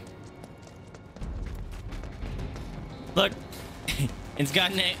I came. Look, it's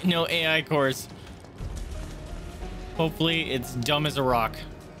got no AI cores. Hopefully it's dumb as a rock.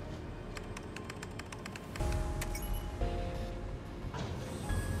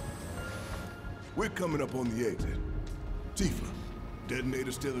 We're coming up on the exit. Tifa,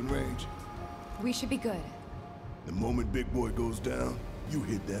 detonator still in range? We should be good. The moment Big Boy goes down, you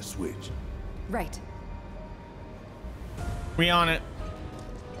hit that switch. Right. We on it.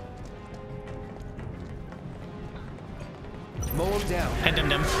 Mow him down. Head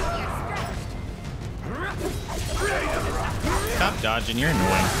dum. Stop dodging, you're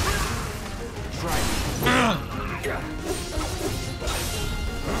annoying.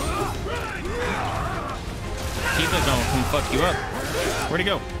 Tifa's gonna come fuck you up. Where'd he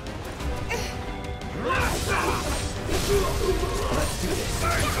go?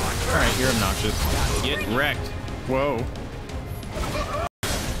 Alright, you're obnoxious. Get wrecked. Whoa.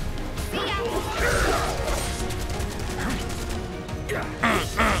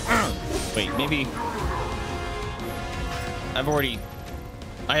 Wait, maybe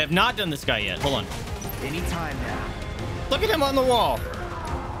I have not done this guy yet. Hold on. Anytime now. Look at him on the wall.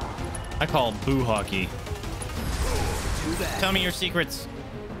 I call boo hockey. Tell me your secrets.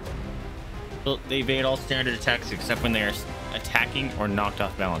 Well, they evade all standard attacks except when they are attacking or knocked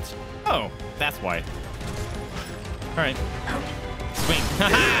off balance. Oh, that's why. All right. Swing.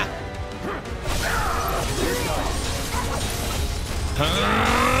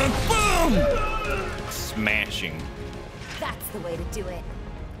 Boom! Smashing. That's the way to do it.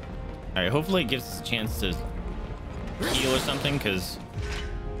 All right, hopefully it gives us a chance to heal or something, because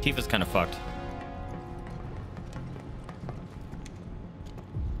Tifa's kind of fucked.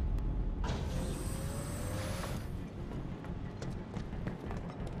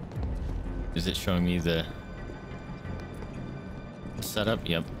 Is it showing me the setup?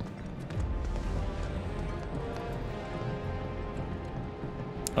 Yep.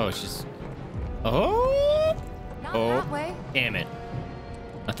 Oh, it's just... Oh! Not Oh, that way. damn it.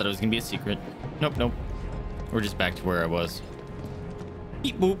 I thought it was gonna be a secret. Nope, nope. We're just back to where I was.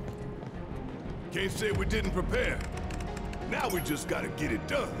 Beep boop. Can't say we didn't prepare. Now we just gotta get it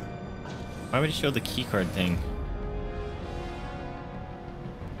done. Why would it show the keycard thing?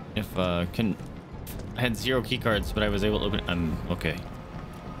 If I had 0 keycards, but I was able to open it. Okay.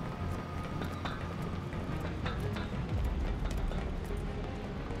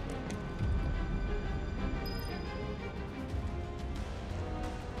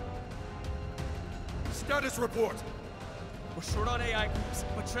 Status report. We're short on AI cards,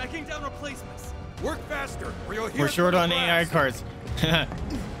 but tracking down replacements. Work faster, or you'll hear. We're short on AI cards.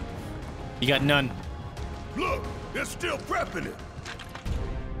 You got none. Look, they're still prepping it.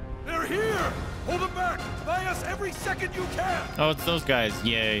 They're here. Hold them back! Buy us every second you can! Oh, it's those guys.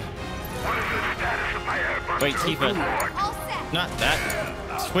 Yay. Wait, Tifa. All set. Not that.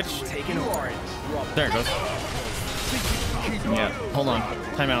 Switch. Taking orange. There it goes. Yeah, hold on.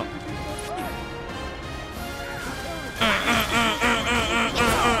 Time out.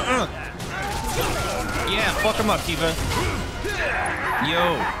 Yeah, fuck him up, Tifa.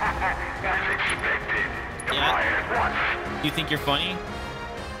 Yo. Yeah? You think you're funny?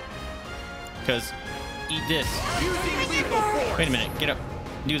 Because eat this. Wait a minute. Get up.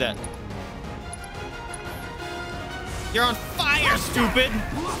 Do that. You're on fire, stupid!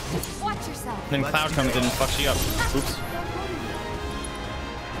 Watch yourself. Then Cloud comes in and fucks you up. Oops.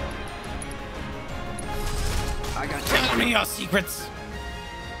 I got Tell me your secrets!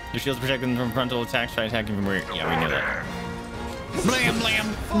 Your shields protect them from frontal attacks. Try attacking from rear. Yeah, we know that. Blam,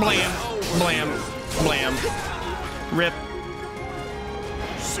 blam, blam, blam, blam. Rip.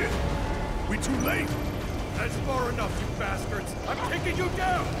 Shit. We too late. That's far enough, you bastards! I'm taking you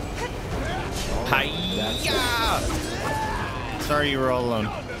down! Hiya! Sorry you were all alone.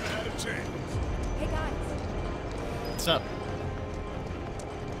 Hey guys. What's up?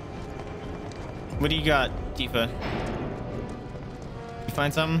 What do you got, Tifa? You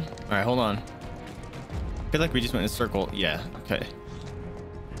find something? All right, hold on. I feel like we just went in a circle. Yeah, okay.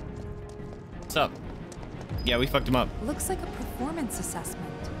 What's up? Yeah, we fucked him up. Looks like a performance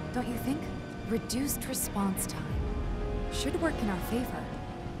assessment, don't you think? Reduced response time. Should work in our favor.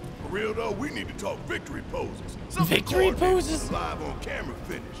 For real though, we need to talk victory poses. Something Victory coordinated, poses? live on camera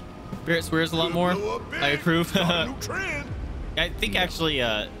finish. Barrett swears a lot more. Blow up big. I approve. Start a new trend. I think actually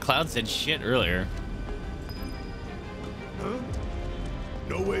Cloud said shit earlier. Huh?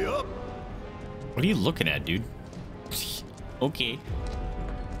 No way up. What are you looking at, dude? Okay.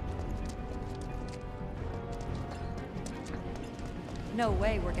 No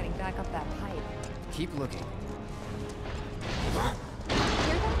way we're getting back up that pipe. Keep looking.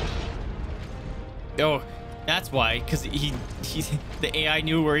 Oh, that's why, because the AI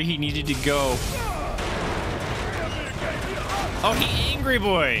knew where he needed to go. Oh, he angry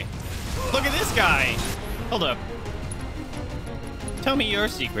boy. Look at this guy. Hold up. Tell me your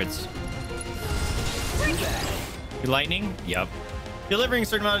secrets. Lightning? Yup. Delivering a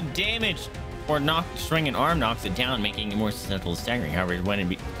certain amount of damage or destroying an arm knocks it down, making it more susceptible to staggering. However, when it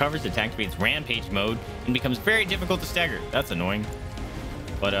recovers, it activates rampage mode and becomes very difficult to stagger. That's annoying.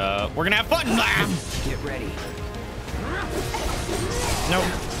 But we're gonna have fun. Blam! Get ready. Nope.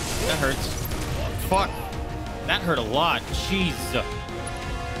 That hurts. Fuck. That hurt a lot. Jeez.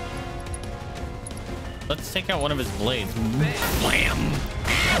 Let's take out one of his blades. Blam!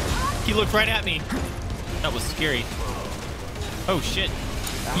 He looked right at me. That was scary. Oh shit.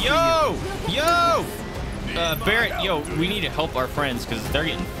 Yo! Yo! Barrett, yo, we need to help our friends because they're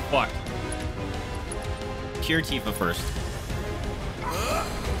getting fucked. Cure Tifa first.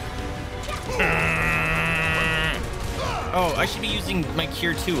 Oh, I should be using my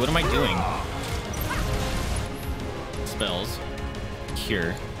cure too. What am I doing? Spells.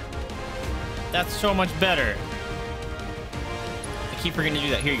 Cure. That's so much better. I keep forgetting to do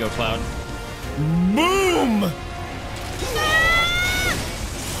that. Here you go, Cloud. Boom!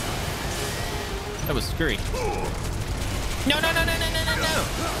 That was scary. No, no, no, no, no, no, no, no.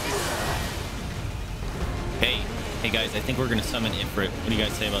 Hey, hey guys, I think we're gonna summon Ifrit. What do you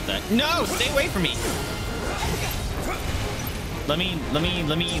guys say about that? No, stay away from me. Let me.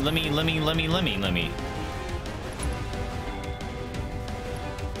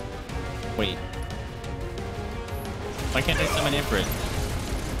 Wait. Why can't I summon Ifrit?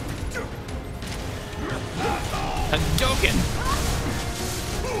 Hadouken!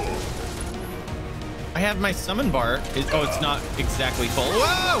 I have my summon bar. Oh, it's not exactly full.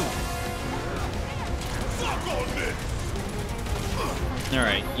 Whoa! All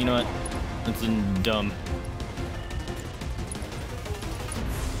right, you know what? That's dumb.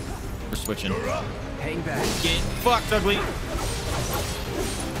 We're switching. Hang back. Get fucked, ugly.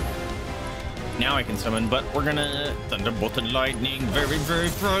 Now I can summon, but we're gonna thunderbolt and lightning. Very, very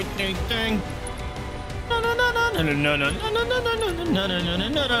frightening thing. No, no, no, no, no, no, no, no, no, no, no, no, no, no, no, no,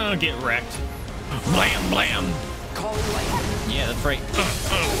 no, no, get wrecked. Blam, blam. Call it lightning. Yeah, that's right.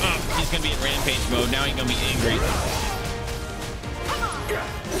 He's gonna be in rampage mode. Now he's gonna be angry.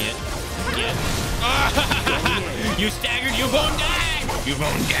 Get. You staggered. You won't die. You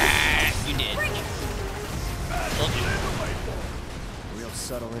won't die. You did. Real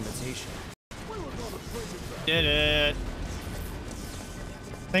subtle invitation. Did it.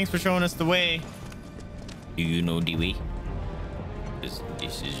 Thanks for showing us the way. Do you know the way? This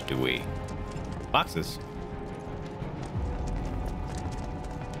is the way. Boxes.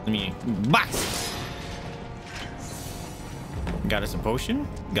 Let me box. Got us a potion.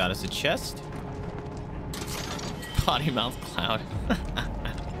 Got us a chest. Potty mouth cloud.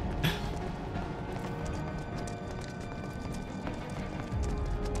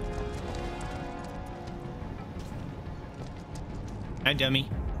 Hi, dummy.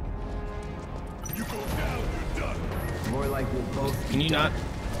 You go down, you're done. More like we'll both. Can you not?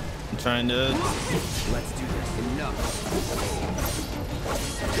 I'm trying to. Let's do this. Enough.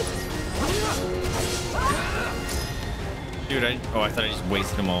 Dude, I thought I just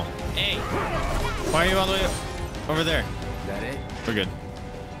wasted them all. Hey, why are you all the way over there? That it? We're good.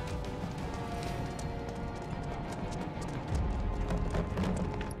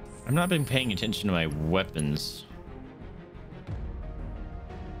 I've not been paying attention to my weapons.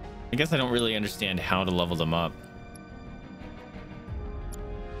 I guess I don't really understand how to level them up.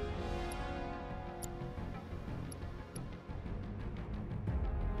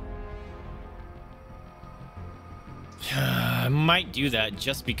 I might do that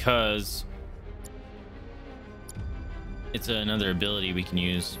just because it's another ability we can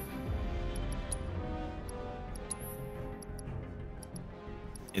use.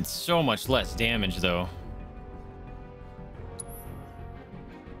 It's so much less damage though.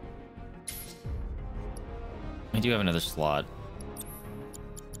 I do have another slot.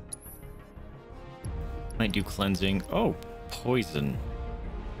 Might do cleansing. Oh, poison.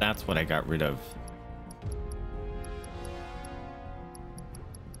 That's what I got rid of.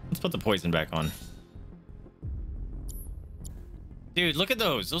 Let's put the poison back on. Dude, look at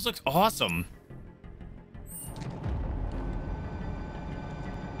those. Those look awesome.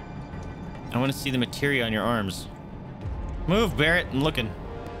 I want to see the materia on your arms. Move, Barrett. I'm looking.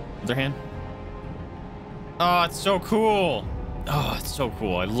 Other hand. Oh, it's so cool. Oh, it's so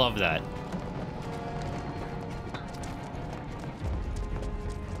cool. I love that.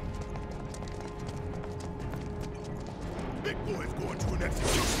 Big boy's going to an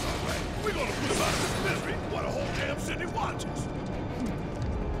execution, all right. We're gonna put him out of his misery while the whole damn city watches.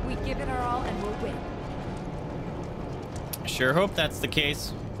 We give it our all and we'll win. I sure hope that's the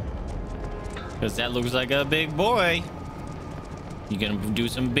case. Because that looks like a big boy. You're gonna do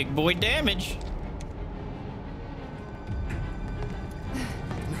some big boy damage.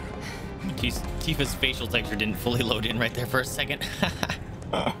 Tifa's facial texture didn't fully load in right there for a second.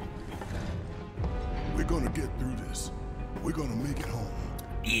 We're gonna get through this. We're gonna make it home.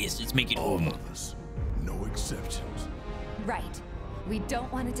 Yes, let's make it home. All of us. No exceptions. Right. We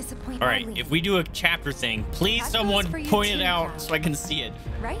don't want to disappoint All right, Marlene. if we do a chapter thing, please That someone goes for you point it too, out pal. so I can see it.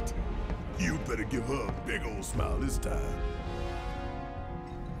 Right? You better give her a big old smile this time.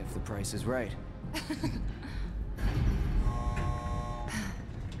 If the price is right.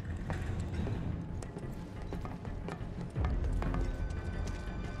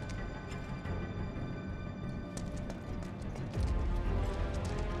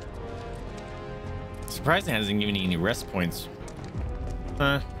 Surprised it hasn't given you any rest points.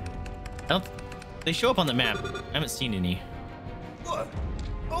 I don't. They show up on the map. I haven't seen any. What?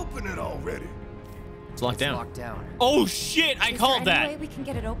 Open it already. It's locked down. Locked down. Oh shit! I called Is there that. any way we can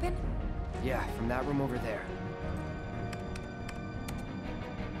get it open? Yeah, from that room over there.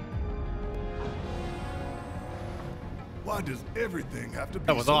 Why does everything have to be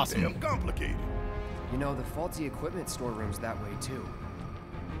That was so awesome. damn complicated? You know, the faulty equipment storeroom's that way too.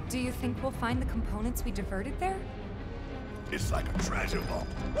 Do you think we'll find the components we diverted there? It's like a treasure vault.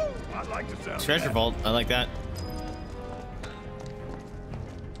 I like the sound. Treasure vault. I like that.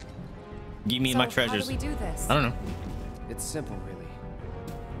 Give me So my how treasures. do we do this? I don't know. It's simple, really.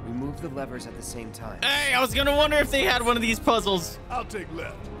 We move the levers at the same time. Hey, I was gonna wonder if they had one of these puzzles. I'll take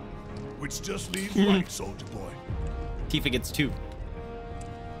left, which just leaves right, soldier boy. Tifa gets 2.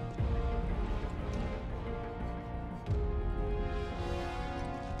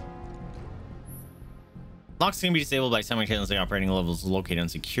 Locks can be disabled by simultaneously operating levels located on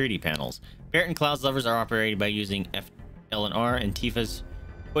security panels. Barrett and Cloud's levers are operated by using L and R, and Tifa's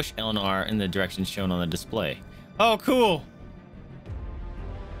push L and R in the directions shown on the display. Oh, cool.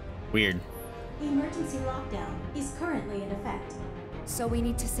 Weird. The emergency lockdown is currently in effect. So we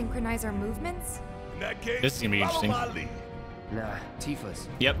need to synchronize our movements? In that case, This is gonna be follow interesting. my lead. Nah, Tifa's.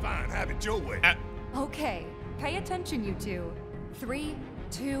 Yep. Fine, have it your way. Okay, pay attention, you two. 3,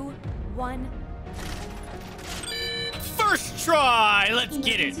 2, 1. First try. Let's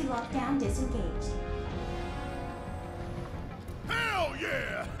get it. Emergency lockdown disengaged. Hell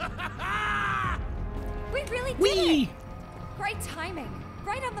yeah! We really did Whee! it! Great timing.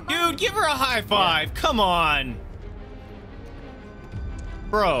 Right on the Dude, button. give her a high five. Come on.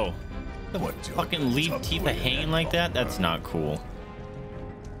 Bro. What Fucking leave Tifa hanging like that? That's not cool.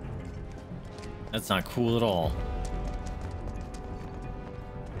 That's not cool at all.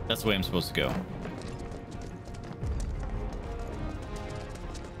 That's the way I'm supposed to go.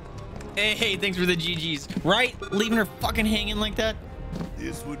 Hey, thanks for the GGs. Right? Leaving her fucking hanging like that?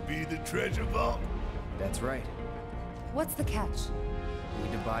 This would be the treasure vault? That's right. What's the catch?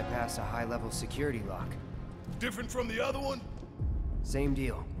 Need to bypass a high-level security lock. Different from the other one? Same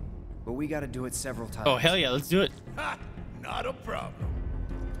deal. But we gotta do it several times. Oh, hell yeah, let's do it. Ha! Not a problem.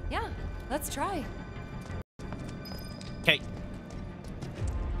 Yeah, let's try. Okay.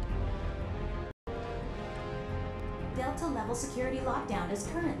 Delta level security lockdown is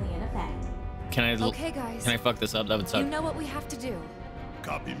currently in effect. Can I Okay, guys. Can I fuck this up? That would suck. You know what we have to do.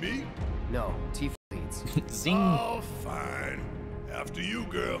 Copy me? No, Tifa leads. Zing. Oh, fine. After you,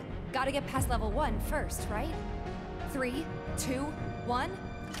 girl. Gotta get past level 1 first, right? 3, 2, 1.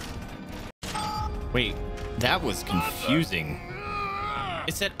 Wait, that was confusing.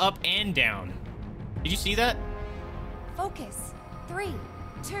 It said up and down. Did you see that? Focus. 3,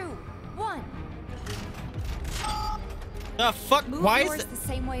 2, 1. The fuck? Move Why yours is it? the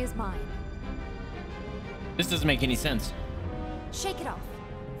same way as mine. This doesn't make any sense. Shake it off.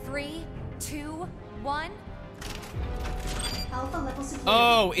 3, 2, 1. Alpha level security.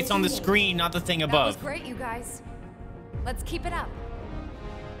 Oh, it's on the disengaged. screen, not the thing That was above. great, you guys. Let's keep it up.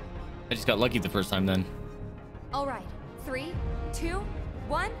 I just got lucky the first time then. All right. 3, 2,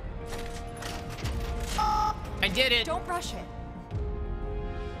 1. I did it. Don't rush it.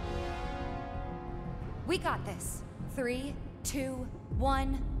 We got this. 3, 2,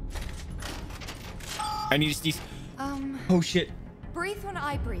 1. I need to sneeze. Oh shit. Breathe when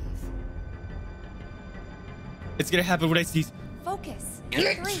I breathe. It's gonna happen when I sneeze. Focus.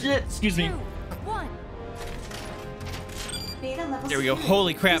 Shit, 3, excuse me. 2, 1. Beta level There we go. security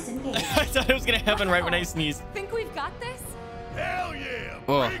Holy crap. disengaged. I thought it was gonna happen right when I sneezed. Think we've got this? Hell yeah!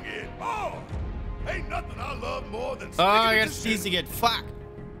 Oh. Bring it on! Ain't nothing I love more than Oh, I sticking gotta to sneeze shit. again. Fuck.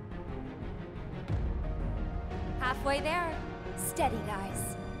 Halfway there. Steady,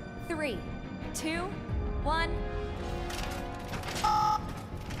 guys. 3, 2, 1.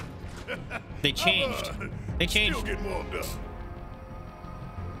 They changed. They changed. Still getting warmed up.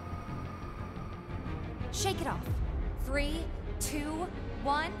 Shake it off. 3, 2,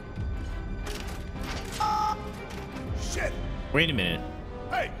 1. Shit! Wait a minute.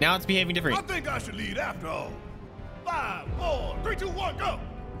 Hey! Now it's behaving I different. think I should lead after all. 5, 4, 3, 2, 1, go!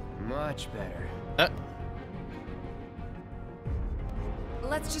 Much better.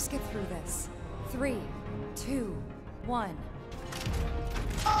 Let's just get through this. 3, 2, 1.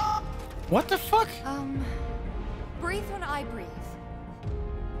 What the fuck? Breathe when I breathe.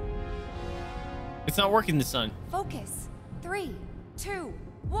 It's not working, the sun. Focus. 3, 2,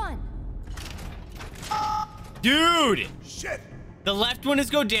 1. Dude! Shit! The left one is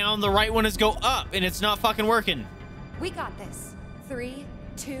go down, the right one is go up, and it's not fucking working. We got this. 3,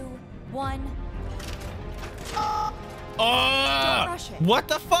 2, 1. Oh! rush it. What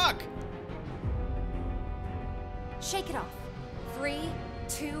the fuck? Shake it off. 3,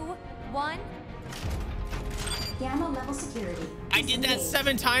 2, 1. Gamma level security. I did that disengaged.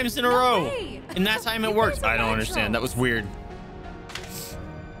 7 times in a No row. way. And that time it You worked. guys are I don't understand. That was weird.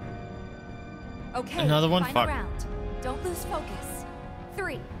 Okay. Another one? Final Fuck. round. Don't lose focus.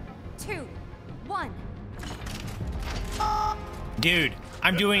 3, 2, 1. Dude,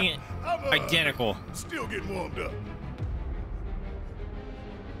 I'm doing it I'm, identical. Still getting warmed up.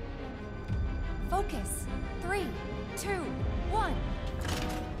 Focus. 3, 2, 1.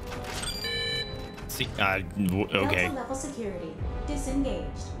 See, Delta okay. level security disengaged.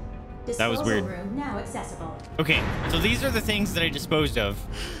 That was Disposal weird. room now accessible. Okay, so these are the things that I disposed of.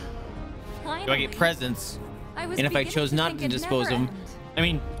 Finally. Do I get presents? I was And if I beginning chose to not think to it'd dispose never them, end. I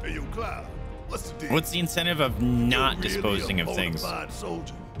mean, Hey, yo, Cloud. What's the deal? what's the incentive of not You're really disposing a of things? bona fide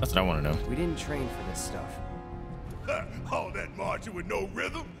soldier. That's what I want to know. We didn't train for this stuff. All that marching with no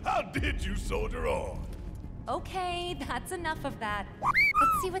rhythm? How did you soldier on? Okay, that's enough of that.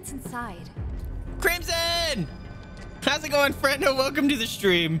 Let's see what's inside. Crimson! How's it going, friendo? Welcome to the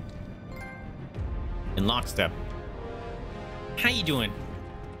stream. In lockstep. How you doing?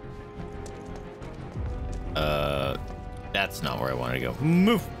 That's not where I wanted to go.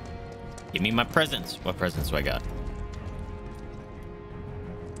 Move! Give me my presents. What presents do I got?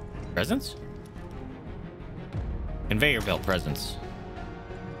 Presents? Conveyor belt presents.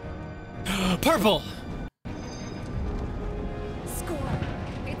 Purple! Score.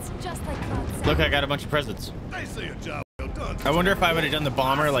 It's just like Cloud said. Look, I got a bunch of presents. They say a job well done. I wonder if I would have done the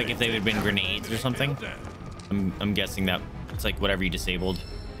bomber, like if they would have been grenades or something. I'm guessing that it's like whatever you disabled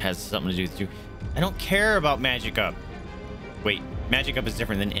has something to do with you. I don't care about magic up. Wait, magic up is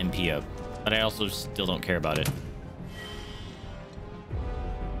different than MP up. But I also still don't care about it.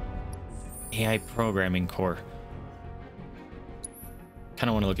 AI programming core. Kind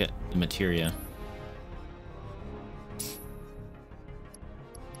of want to look at the materia.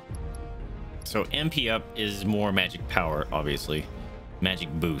 So MP up is more magic power, obviously. Magic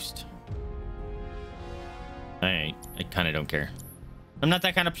boost. I kind of don't care. I'm not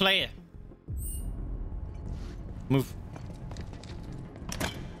that kind of player. Move.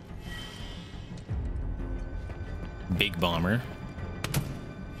 Big bomber.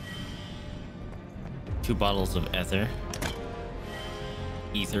 2 bottles of ether.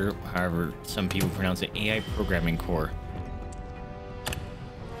 Ether, however some people pronounce it. AI programming core.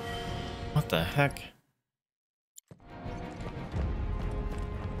 What the heck?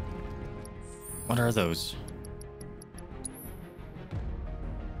 What are those?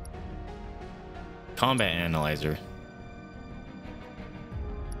 Combat analyzer.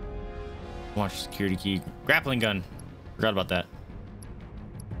 Watch security key. Grappling gun. Forgot about that.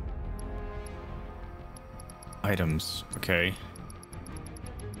 Items. Okay.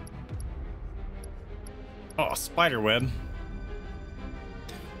 Oh, spider web.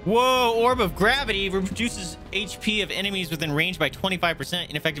 Whoa, orb of gravity reduces HP of enemies within range by 25%,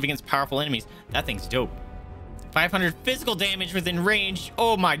 ineffective against powerful enemies. That thing's dope. 500 physical damage within range.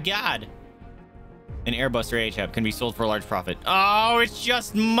 Oh my god. An airbuster HAP can be sold for a large profit. Oh, it's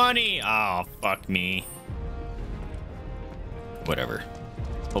just money. Oh, fuck me. Whatever.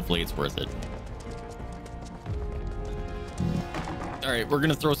 Hopefully it's worth it. All right, we're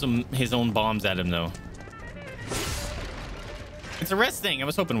gonna throw his own bombs at him though. It's a rest thing. I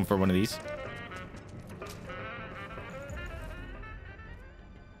was hoping for one of these.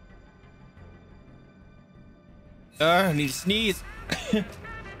 I need to sneeze.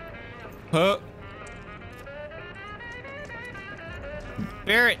 Huh?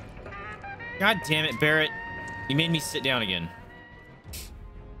 Barrett. God damn it, Barrett. You made me sit down again.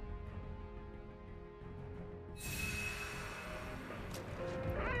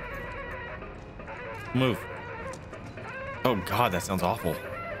 Move. Oh god, that sounds awful.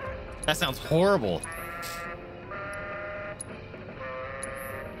 That sounds horrible.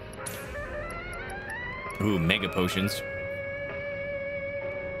 Ooh, mega potions.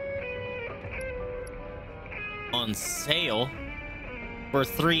 On sale for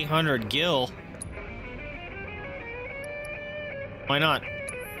 300 gil. Why not?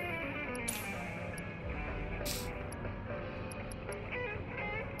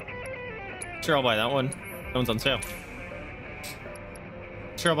 Sure, I'll buy that one. That one's on sale.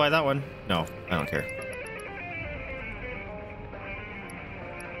 Sure, I'll buy that one. No, I don't care.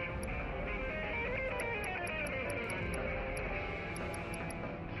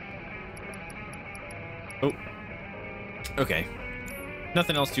 Oh. Okay.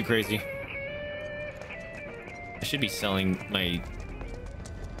 Nothing else too crazy. I should be selling my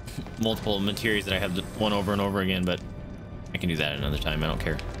multiple materials that I have one over and over again, but I can do that another time. I don't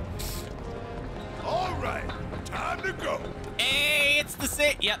care. All right, time to go. Hey, it's the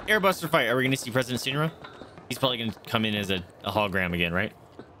same. Yep, airbuster fight. Are we going to see President Shinra? He's probably going to come in as a hologram again, right?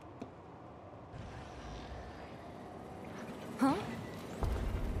 Huh?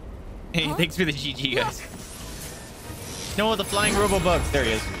 Hey, huh? thanks for the GG, guys. No, the flying robo-bugs. There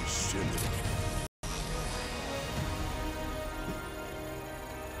he is.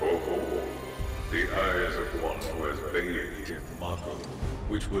 Oh, the eyes of one who has bathed in Mako,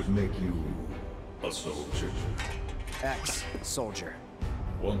 which would make you a soldier. Ex-soldier.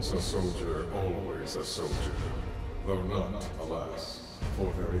 Once a soldier, always a soldier. Though not, alas,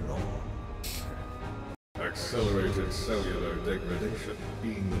 for very long. Accelerated cellular degradation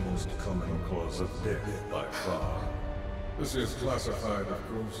being the most common cause of death by far. This is classified, of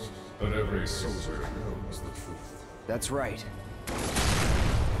course, but every soldier knows the truth. That's right.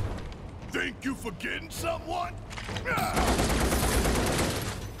 Think you forgetting someone?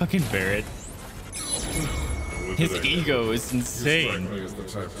 Fucking Barrett. His ego is insane. Is the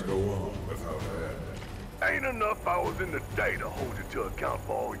type to go on without end. Ain't enough hours in the day to hold you to account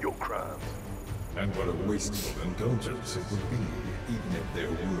for all your crimes. And what a wasteful indulgence it would be, even if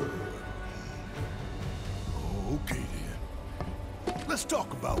there were. Okay then. Let's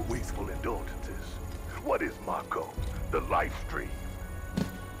talk about Wasteful indulgences. What is Mako? The life stream.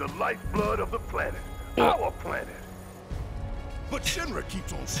 The lifeblood of the planet. Our planet. But Shinra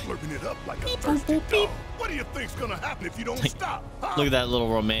keeps on slurping it up like a thirsty dog. What do you think's gonna happen if you don't stop? Huh? Look at that little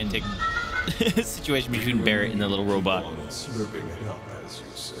romantic situation between Barrett and the little robot. Slurping it up, as you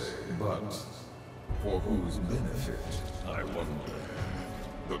say, but for whose benefit, I wonder.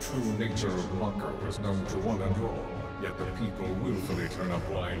 The true nature of Mako is known to one and all, Yet the people willfully turn a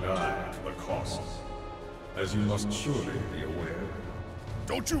blind eye to the costs. As you must surely be aware.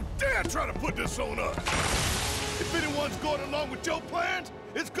 Don't you dare try to put this on us! If anyone's going along with your plans,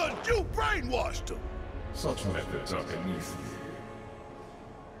 it's because you brainwashed them! Such methods are beneath me.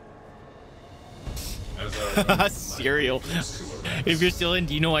 Cereal. If you're still in,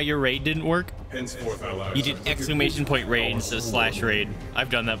 do you know why your raid didn't work? Henceforth, You did exclamation point raid instead of slash raid.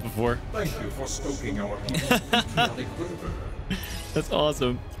 I've done that before. Thank you for stoking our people's patriotic fervor. That's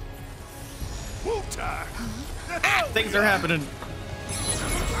awesome. Wu-Tang! Things are happening.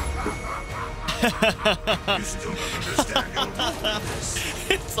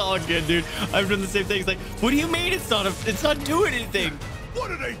 It's all good, dude. I've done the same thing. It's like, what do you mean it's not doing anything?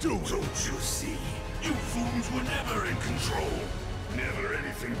 What are they doing? Don't you see? You fools were never in control. Never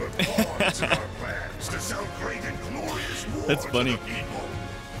anything but pawns in our plans to sound great and glorious war. That's funny.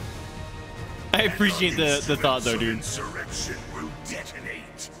 I appreciate the thought though, dude. Insurrection will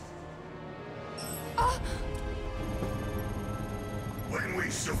detonate. When we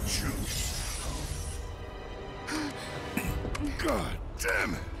so choose. God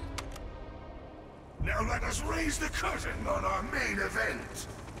damn it! Now let us raise the curtain on our main event.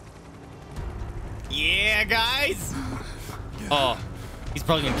 Yeah, guys. Oh, he's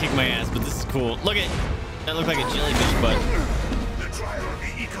probably gonna kick my ass, but this is cool. Look at that. Looked like a jellyfish butt. The trial of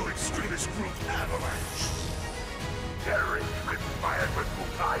the eco-extremist group Avalanche. Terrorists conspired with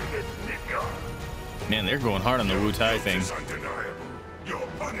Wutai against Ninja. Man, they're going hard on the Wutai thing. It's undeniable. Your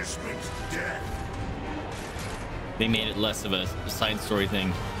punishment, death. They made it less of a side story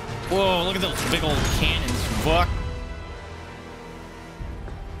thing. Whoa, look at those big old cannons. Fuck.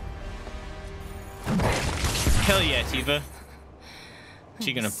 Hell yeah, Tifa.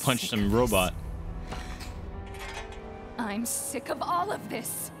 She gonna punch some robot. I'm sick of all of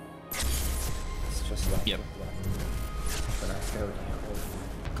this. It's just left. Yep. But I failed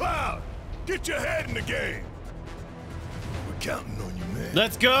you. Cloud, get your head in the game. We're counting on you, man.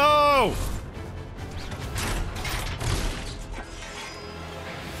 Let's go!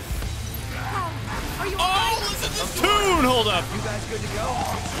 Oh, listen to this tune! Hold up. You guys good to go?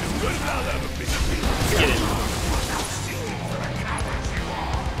 Good as I'll ever be. Let's get it.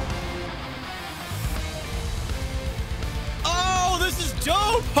 Oh, this is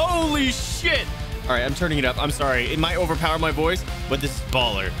dope! Holy shit! All right, I'm turning it up. I'm sorry. It might overpower my voice, but this is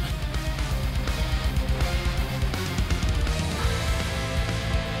baller.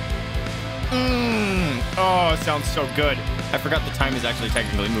 Oh, it sounds so good. I forgot the time is actually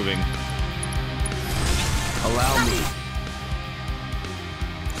technically moving. Allow me.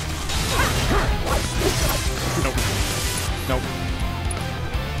 Nope. Nope.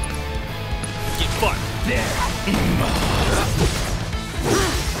 Get fucked. There.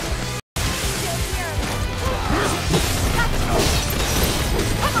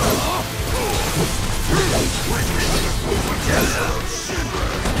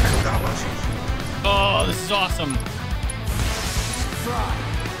 Oh, this is awesome.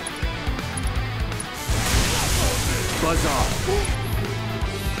 Buzz off.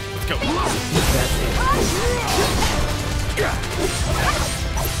 Let's go.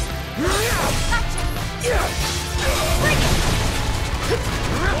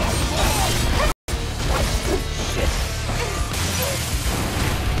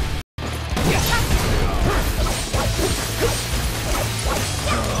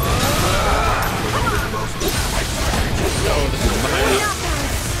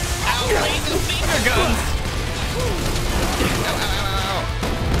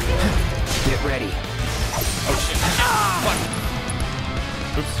 Get ready. Oh shit. Fuck.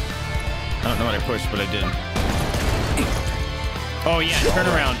 Oops. I don't know what I pushed, but I did. Oh yeah, turn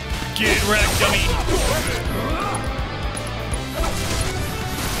around. Get wrecked, dummy.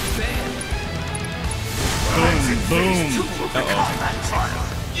 Boom, boom. Uh-oh.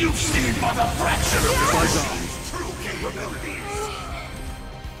 You've seen but a fraction of the machine's true capabilities.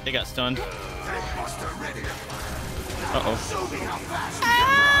 They got stunned. Uh-oh. Show me how fast you can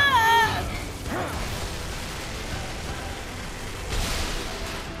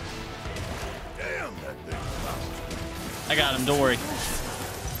Damn, that thing. I got him, don't worry.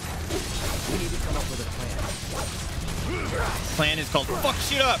 We need to come up with a plan. Plan is called fuck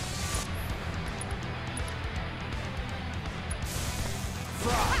shit up.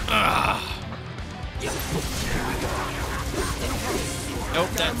 Nope,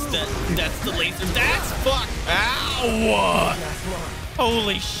 that's the laser. That's fuck. Ow!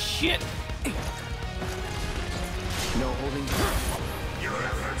 Holy shit. No holding back.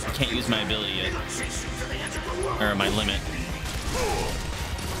 I can't use my ability yet. Or my limit.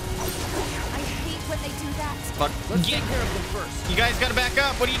 I hate when they do that. Fuck. Let's take care of them first. You guys gotta back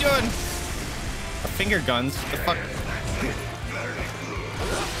up. What are you doing? Finger guns. The fuck?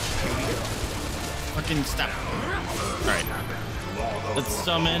 Fucking stop. Alright. Let's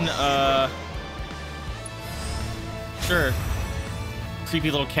summon, sure.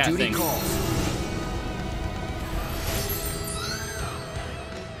 Creepy little cat Duty thing. calls.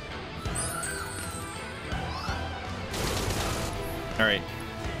 Alright.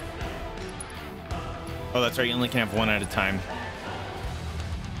 Oh, that's right. You only can have one at a time.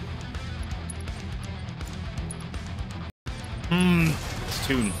 This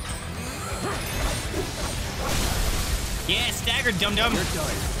tune. Yeah, staggered, dum-dum. You're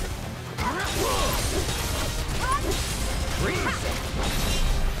done.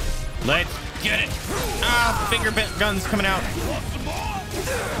 Let's get it. Ah, finger guns coming out.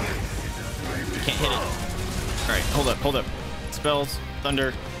 Can't hit it. All right, hold up. Spells,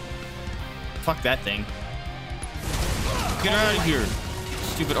 thunder. Fuck that thing. Get out of here,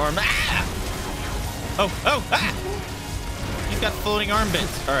 stupid arm. Ah! Oh, ah! He's got floating arm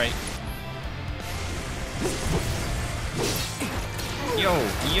bits. All right. Yo.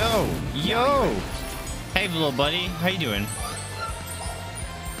 Hey, little buddy. How you doing?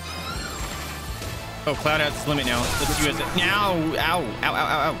 Oh, Cloud has limit now. Let's use it. Now.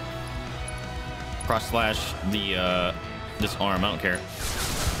 Ow. Cross slash the, this arm. I don't care.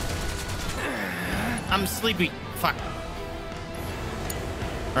 I'm sleepy. Fuck.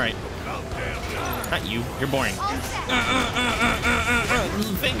 All right. Not you. You're boring.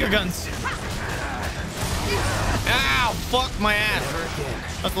 Finger guns. Ow! Fuck my ass.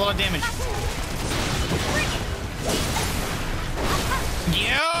 That's a lot of damage.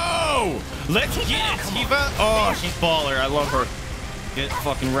 Yo! Let's get it, Tifa. Oh, she's baller. I love her. Get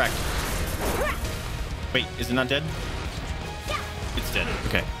fucking wrecked. Wait, is it not dead? It's dead.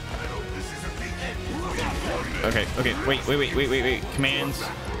 Okay. Okay. Wait. Commands.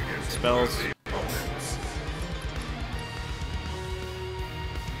 Spells.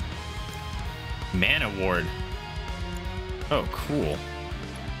 Mana ward. Oh, cool.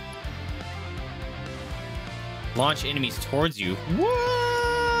 Launch enemies towards you.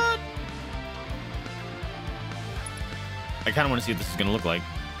 What? I kind of want to see what this is going to look like.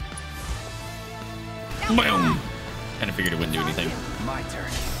 Boom. Kind of figured it wouldn't do anything. My turn.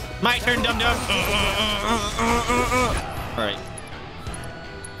 My turn, dum-dum. All right.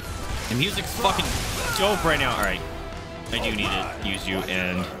 The music's fucking dope right now. All right. I do need to use you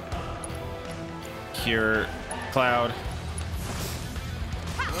and cure Cloud.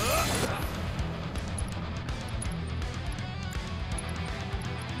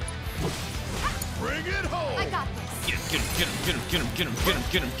 Bring it home. I got this. Get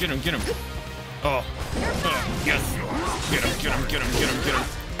him. Oh. Yes. Get him.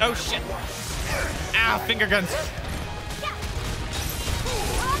 Oh, shit. Ow, finger guns.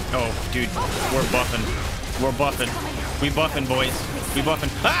 Oh, dude. We're buffing. We buffing, boys. We buffing.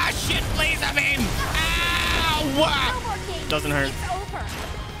 Ah, shit, laser beam. Ow. Doesn't hurt.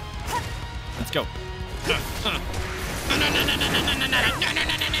 Let's go.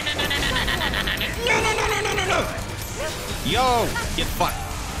 No. Yo, get fucked.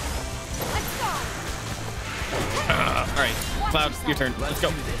 All right, Cloud, your turn. Let's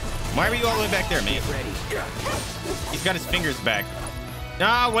go. Why are you all the way back there, mate? He's got his fingers back.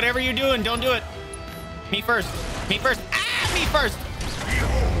 Nah, whatever you're doing, don't do it. Me first. Ah, me first.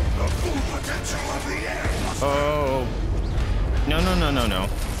 Oh. No.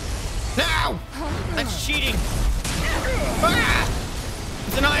 No! That's cheating. Ah!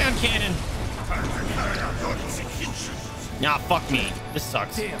 It's an ion cannon. Nah, fuck me. This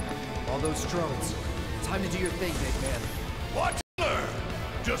sucks. Damn, all those drones. Time to do your thing, big man. Watch and learn.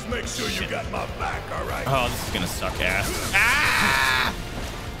 Just make sure you got my back, all right? Oh, this is gonna suck ass. Ah!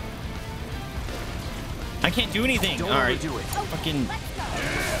 I can't do anything. Don't all right. overdo it. Fucking.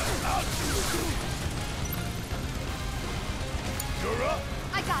 You're up.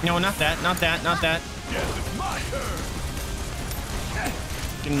 I got No, not that. Yes, it's my turn.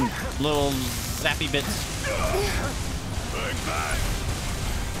 Fucking little zappy bits. Bang, bang.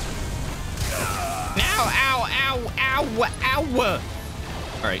 Ow.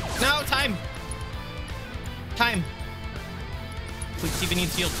 All right. No, time. Please see if it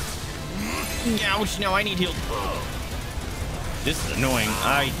needs healed. Ouch, no, I need healed. This is annoying.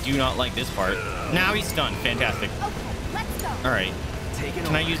 I do not like this part. Now he's stunned. Fantastic. Okay, let's go. All right.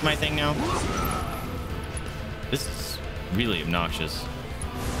 Can I use my thing now? This is really obnoxious.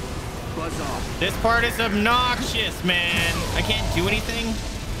 Buzz off. This part is obnoxious, man. I can't do anything.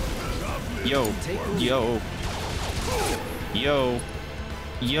 Yo,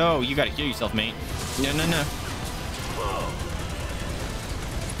 you gotta heal yourself, mate. No, no, no.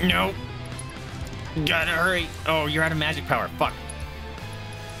 No. Gotta hurry. Oh, you're out of magic power. Fuck.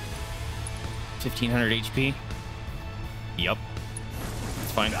 1500 HP. Yup.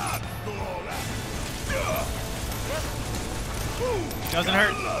 It's fine. Doesn't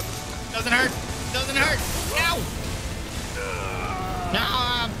hurt. Doesn't hurt. Doesn't hurt. Ow.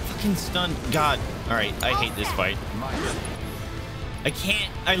 Ah, I'm fucking stunned. God. All right. I hate this fight. I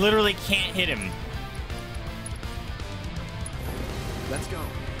can't. I literally can't hit him. Let's go.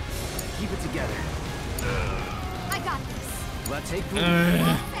 Keep it together. I got this. Let's take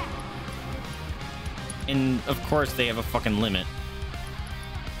And of course they have a fucking limit.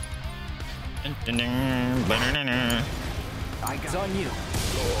 It's on you.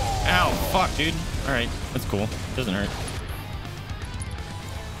 Ow, fuck, dude. All right, that's cool. Doesn't hurt.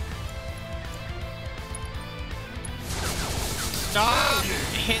 Stop!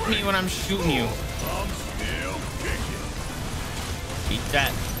 Hit me when I'm shooting you. Beat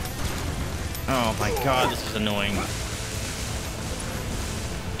that. Oh my god, this is annoying.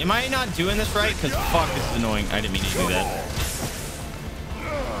 Am I not doing this right? Because fuck, this is annoying. I didn't mean to do that.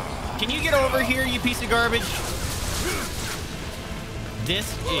 Can you get over here, you piece of garbage? This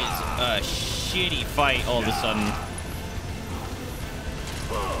is a shitty fight all of a sudden.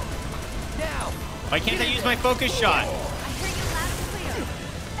 Why can't I use my focus shot?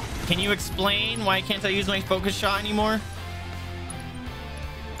 Can you explain why can't I use my focus shot anymore?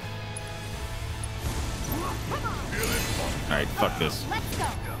 Alright, fuck this.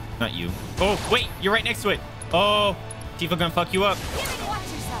 Not you. Oh, wait, you're right next to it. Oh, Tifa gonna fuck you up.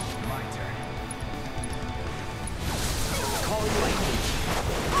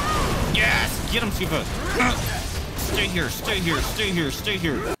 Yes! Get him, Tifa! Stay here, stay here, stay here, stay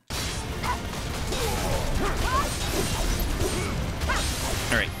here.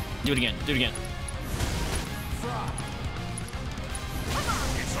 Alright, do it again, do it again.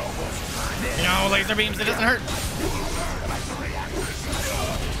 No, laser beams, it doesn't hurt.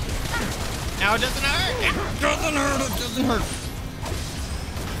 No, it doesn't hurt. It doesn't hurt, it doesn't hurt.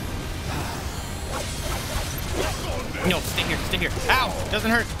 No, stay here, stay here. Ow,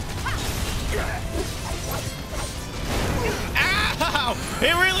 doesn't hurt. Ow!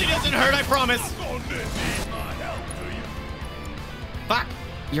 It really doesn't hurt, I promise. Fuck!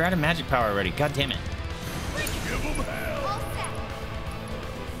 You're out of magic power already. God damn it.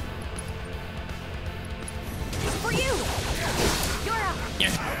 For you. You're up.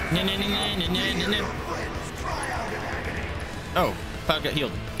 Yeah. No. Oh, Cloud got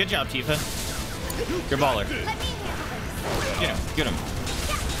healed. Good job, Tifa. You're a baller. Get him. Get him.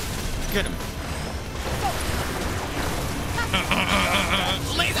 Get him.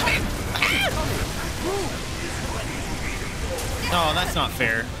 Laser beam! Oh, that's not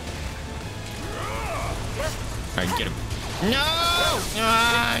fair. All right, get him. No!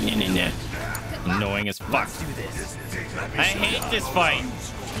 No. Annoying as fuck. I hate this fight.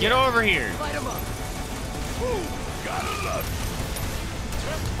 Get over here.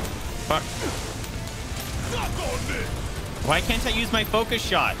 Fuck. Why can't I use my focus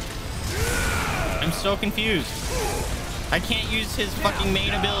shot? I'm so confused. I can't use his fucking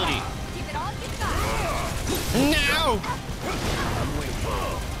main ability. No!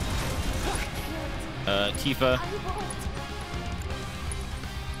 Tifa.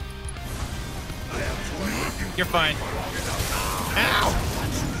 You're fine. Ow!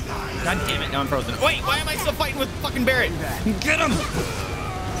 God damn it, now I'm frozen. Wait, why am I still fighting with fucking Barret? Get him!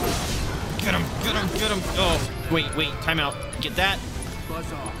 Get him, get him, get him. Oh, wait, time out. Get that.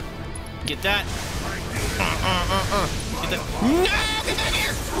 Get that. Get that. No, get that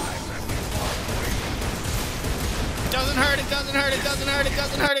here! It doesn't hurt, it doesn't hurt, it doesn't hurt, it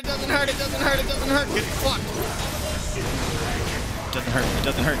doesn't hurt, it doesn't hurt, it doesn't hurt, it doesn't hurt. Get fucked. It doesn't hurt, it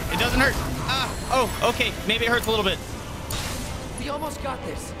doesn't hurt, it doesn't hurt. Ah, oh, okay, maybe it hurts a little bit. We almost got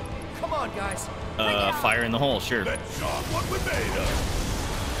this. Come on, guys. Fire in the hole, sure. Let's show what we're made of.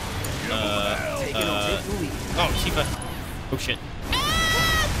 Oh, Tifa. Oh, shit.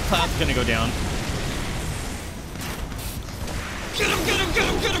 Cloud's gonna go down. Get him, get him, get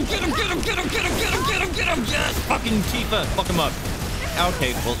him, get him, get him, get him, get him, get him, get him, get him, get him. Yes, fucking Tifa. Fuck him up.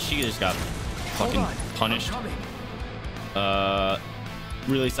 Okay, well, she just got fucking punished.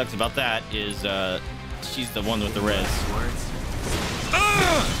 Really sucks about that is, she's the one with the res.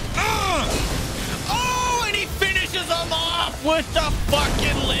 Oh, and he finishes him off with the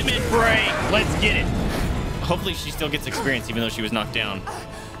fucking limit break. Let's get it. Hopefully she still gets experience even though she was knocked down.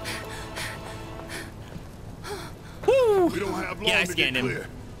 Woo! We don't have long yeah, I to scanned get him. clear.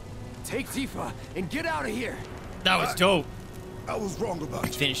 Take Tifa and get out of here. That was dope. I was wrong about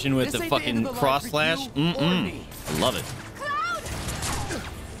you. Finishing with the fucking cross slash. I love it.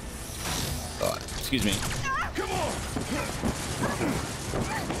 Excuse me. Come on.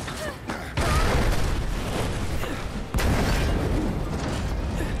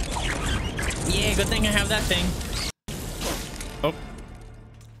 Yeah, good thing I have that thing. Oh,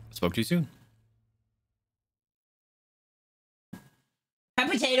 spoke too soon. Hi,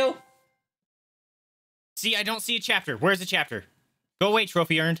 potato. See, I don't see a chapter. Where's the chapter? Go away,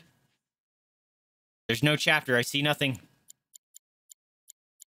 trophy earned. There's no chapter. I see nothing.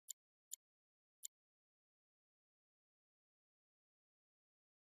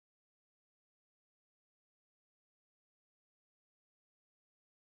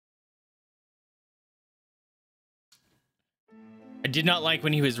 I did not like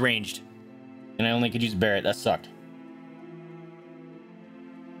when he was ranged. And I only could use Barret. That sucked.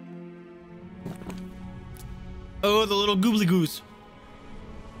 Oh, the little goobly goose.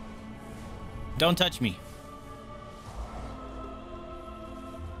 Don't touch me.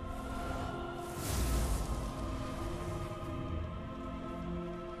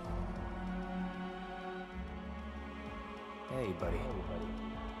 Hey, buddy.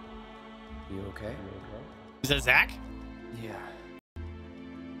 You okay? Is that Zach? Yeah.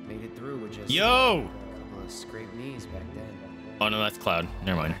 Made it through with just Yo! a couple of scraped knees back then. Oh no, that's Cloud.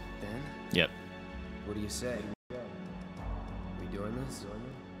 Never mind. Then? Yep. What do you say? We doing this?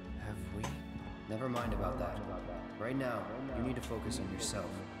 Have we? Never mind about that. Right now, you need to focus on yourself.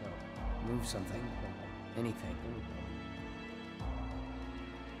 Move something. Anything.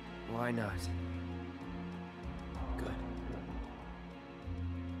 Why not? Good.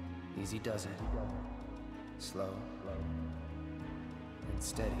 Easy does it. Slow. And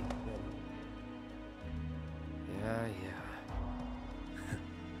steady. Yeah.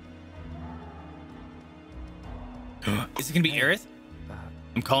 Is it gonna be Aerith?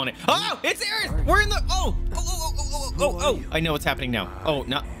 I'm calling it. Oh, it's Aerith! We're in the. Oh! I know what's happening now. Oh,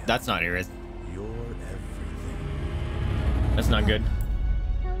 no, that's not Aerith. You're everything. That's not good.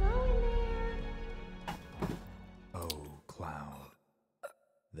 Oh, Cloud.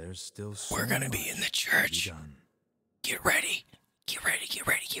 There's still so We're gonna be in the church. Get ready.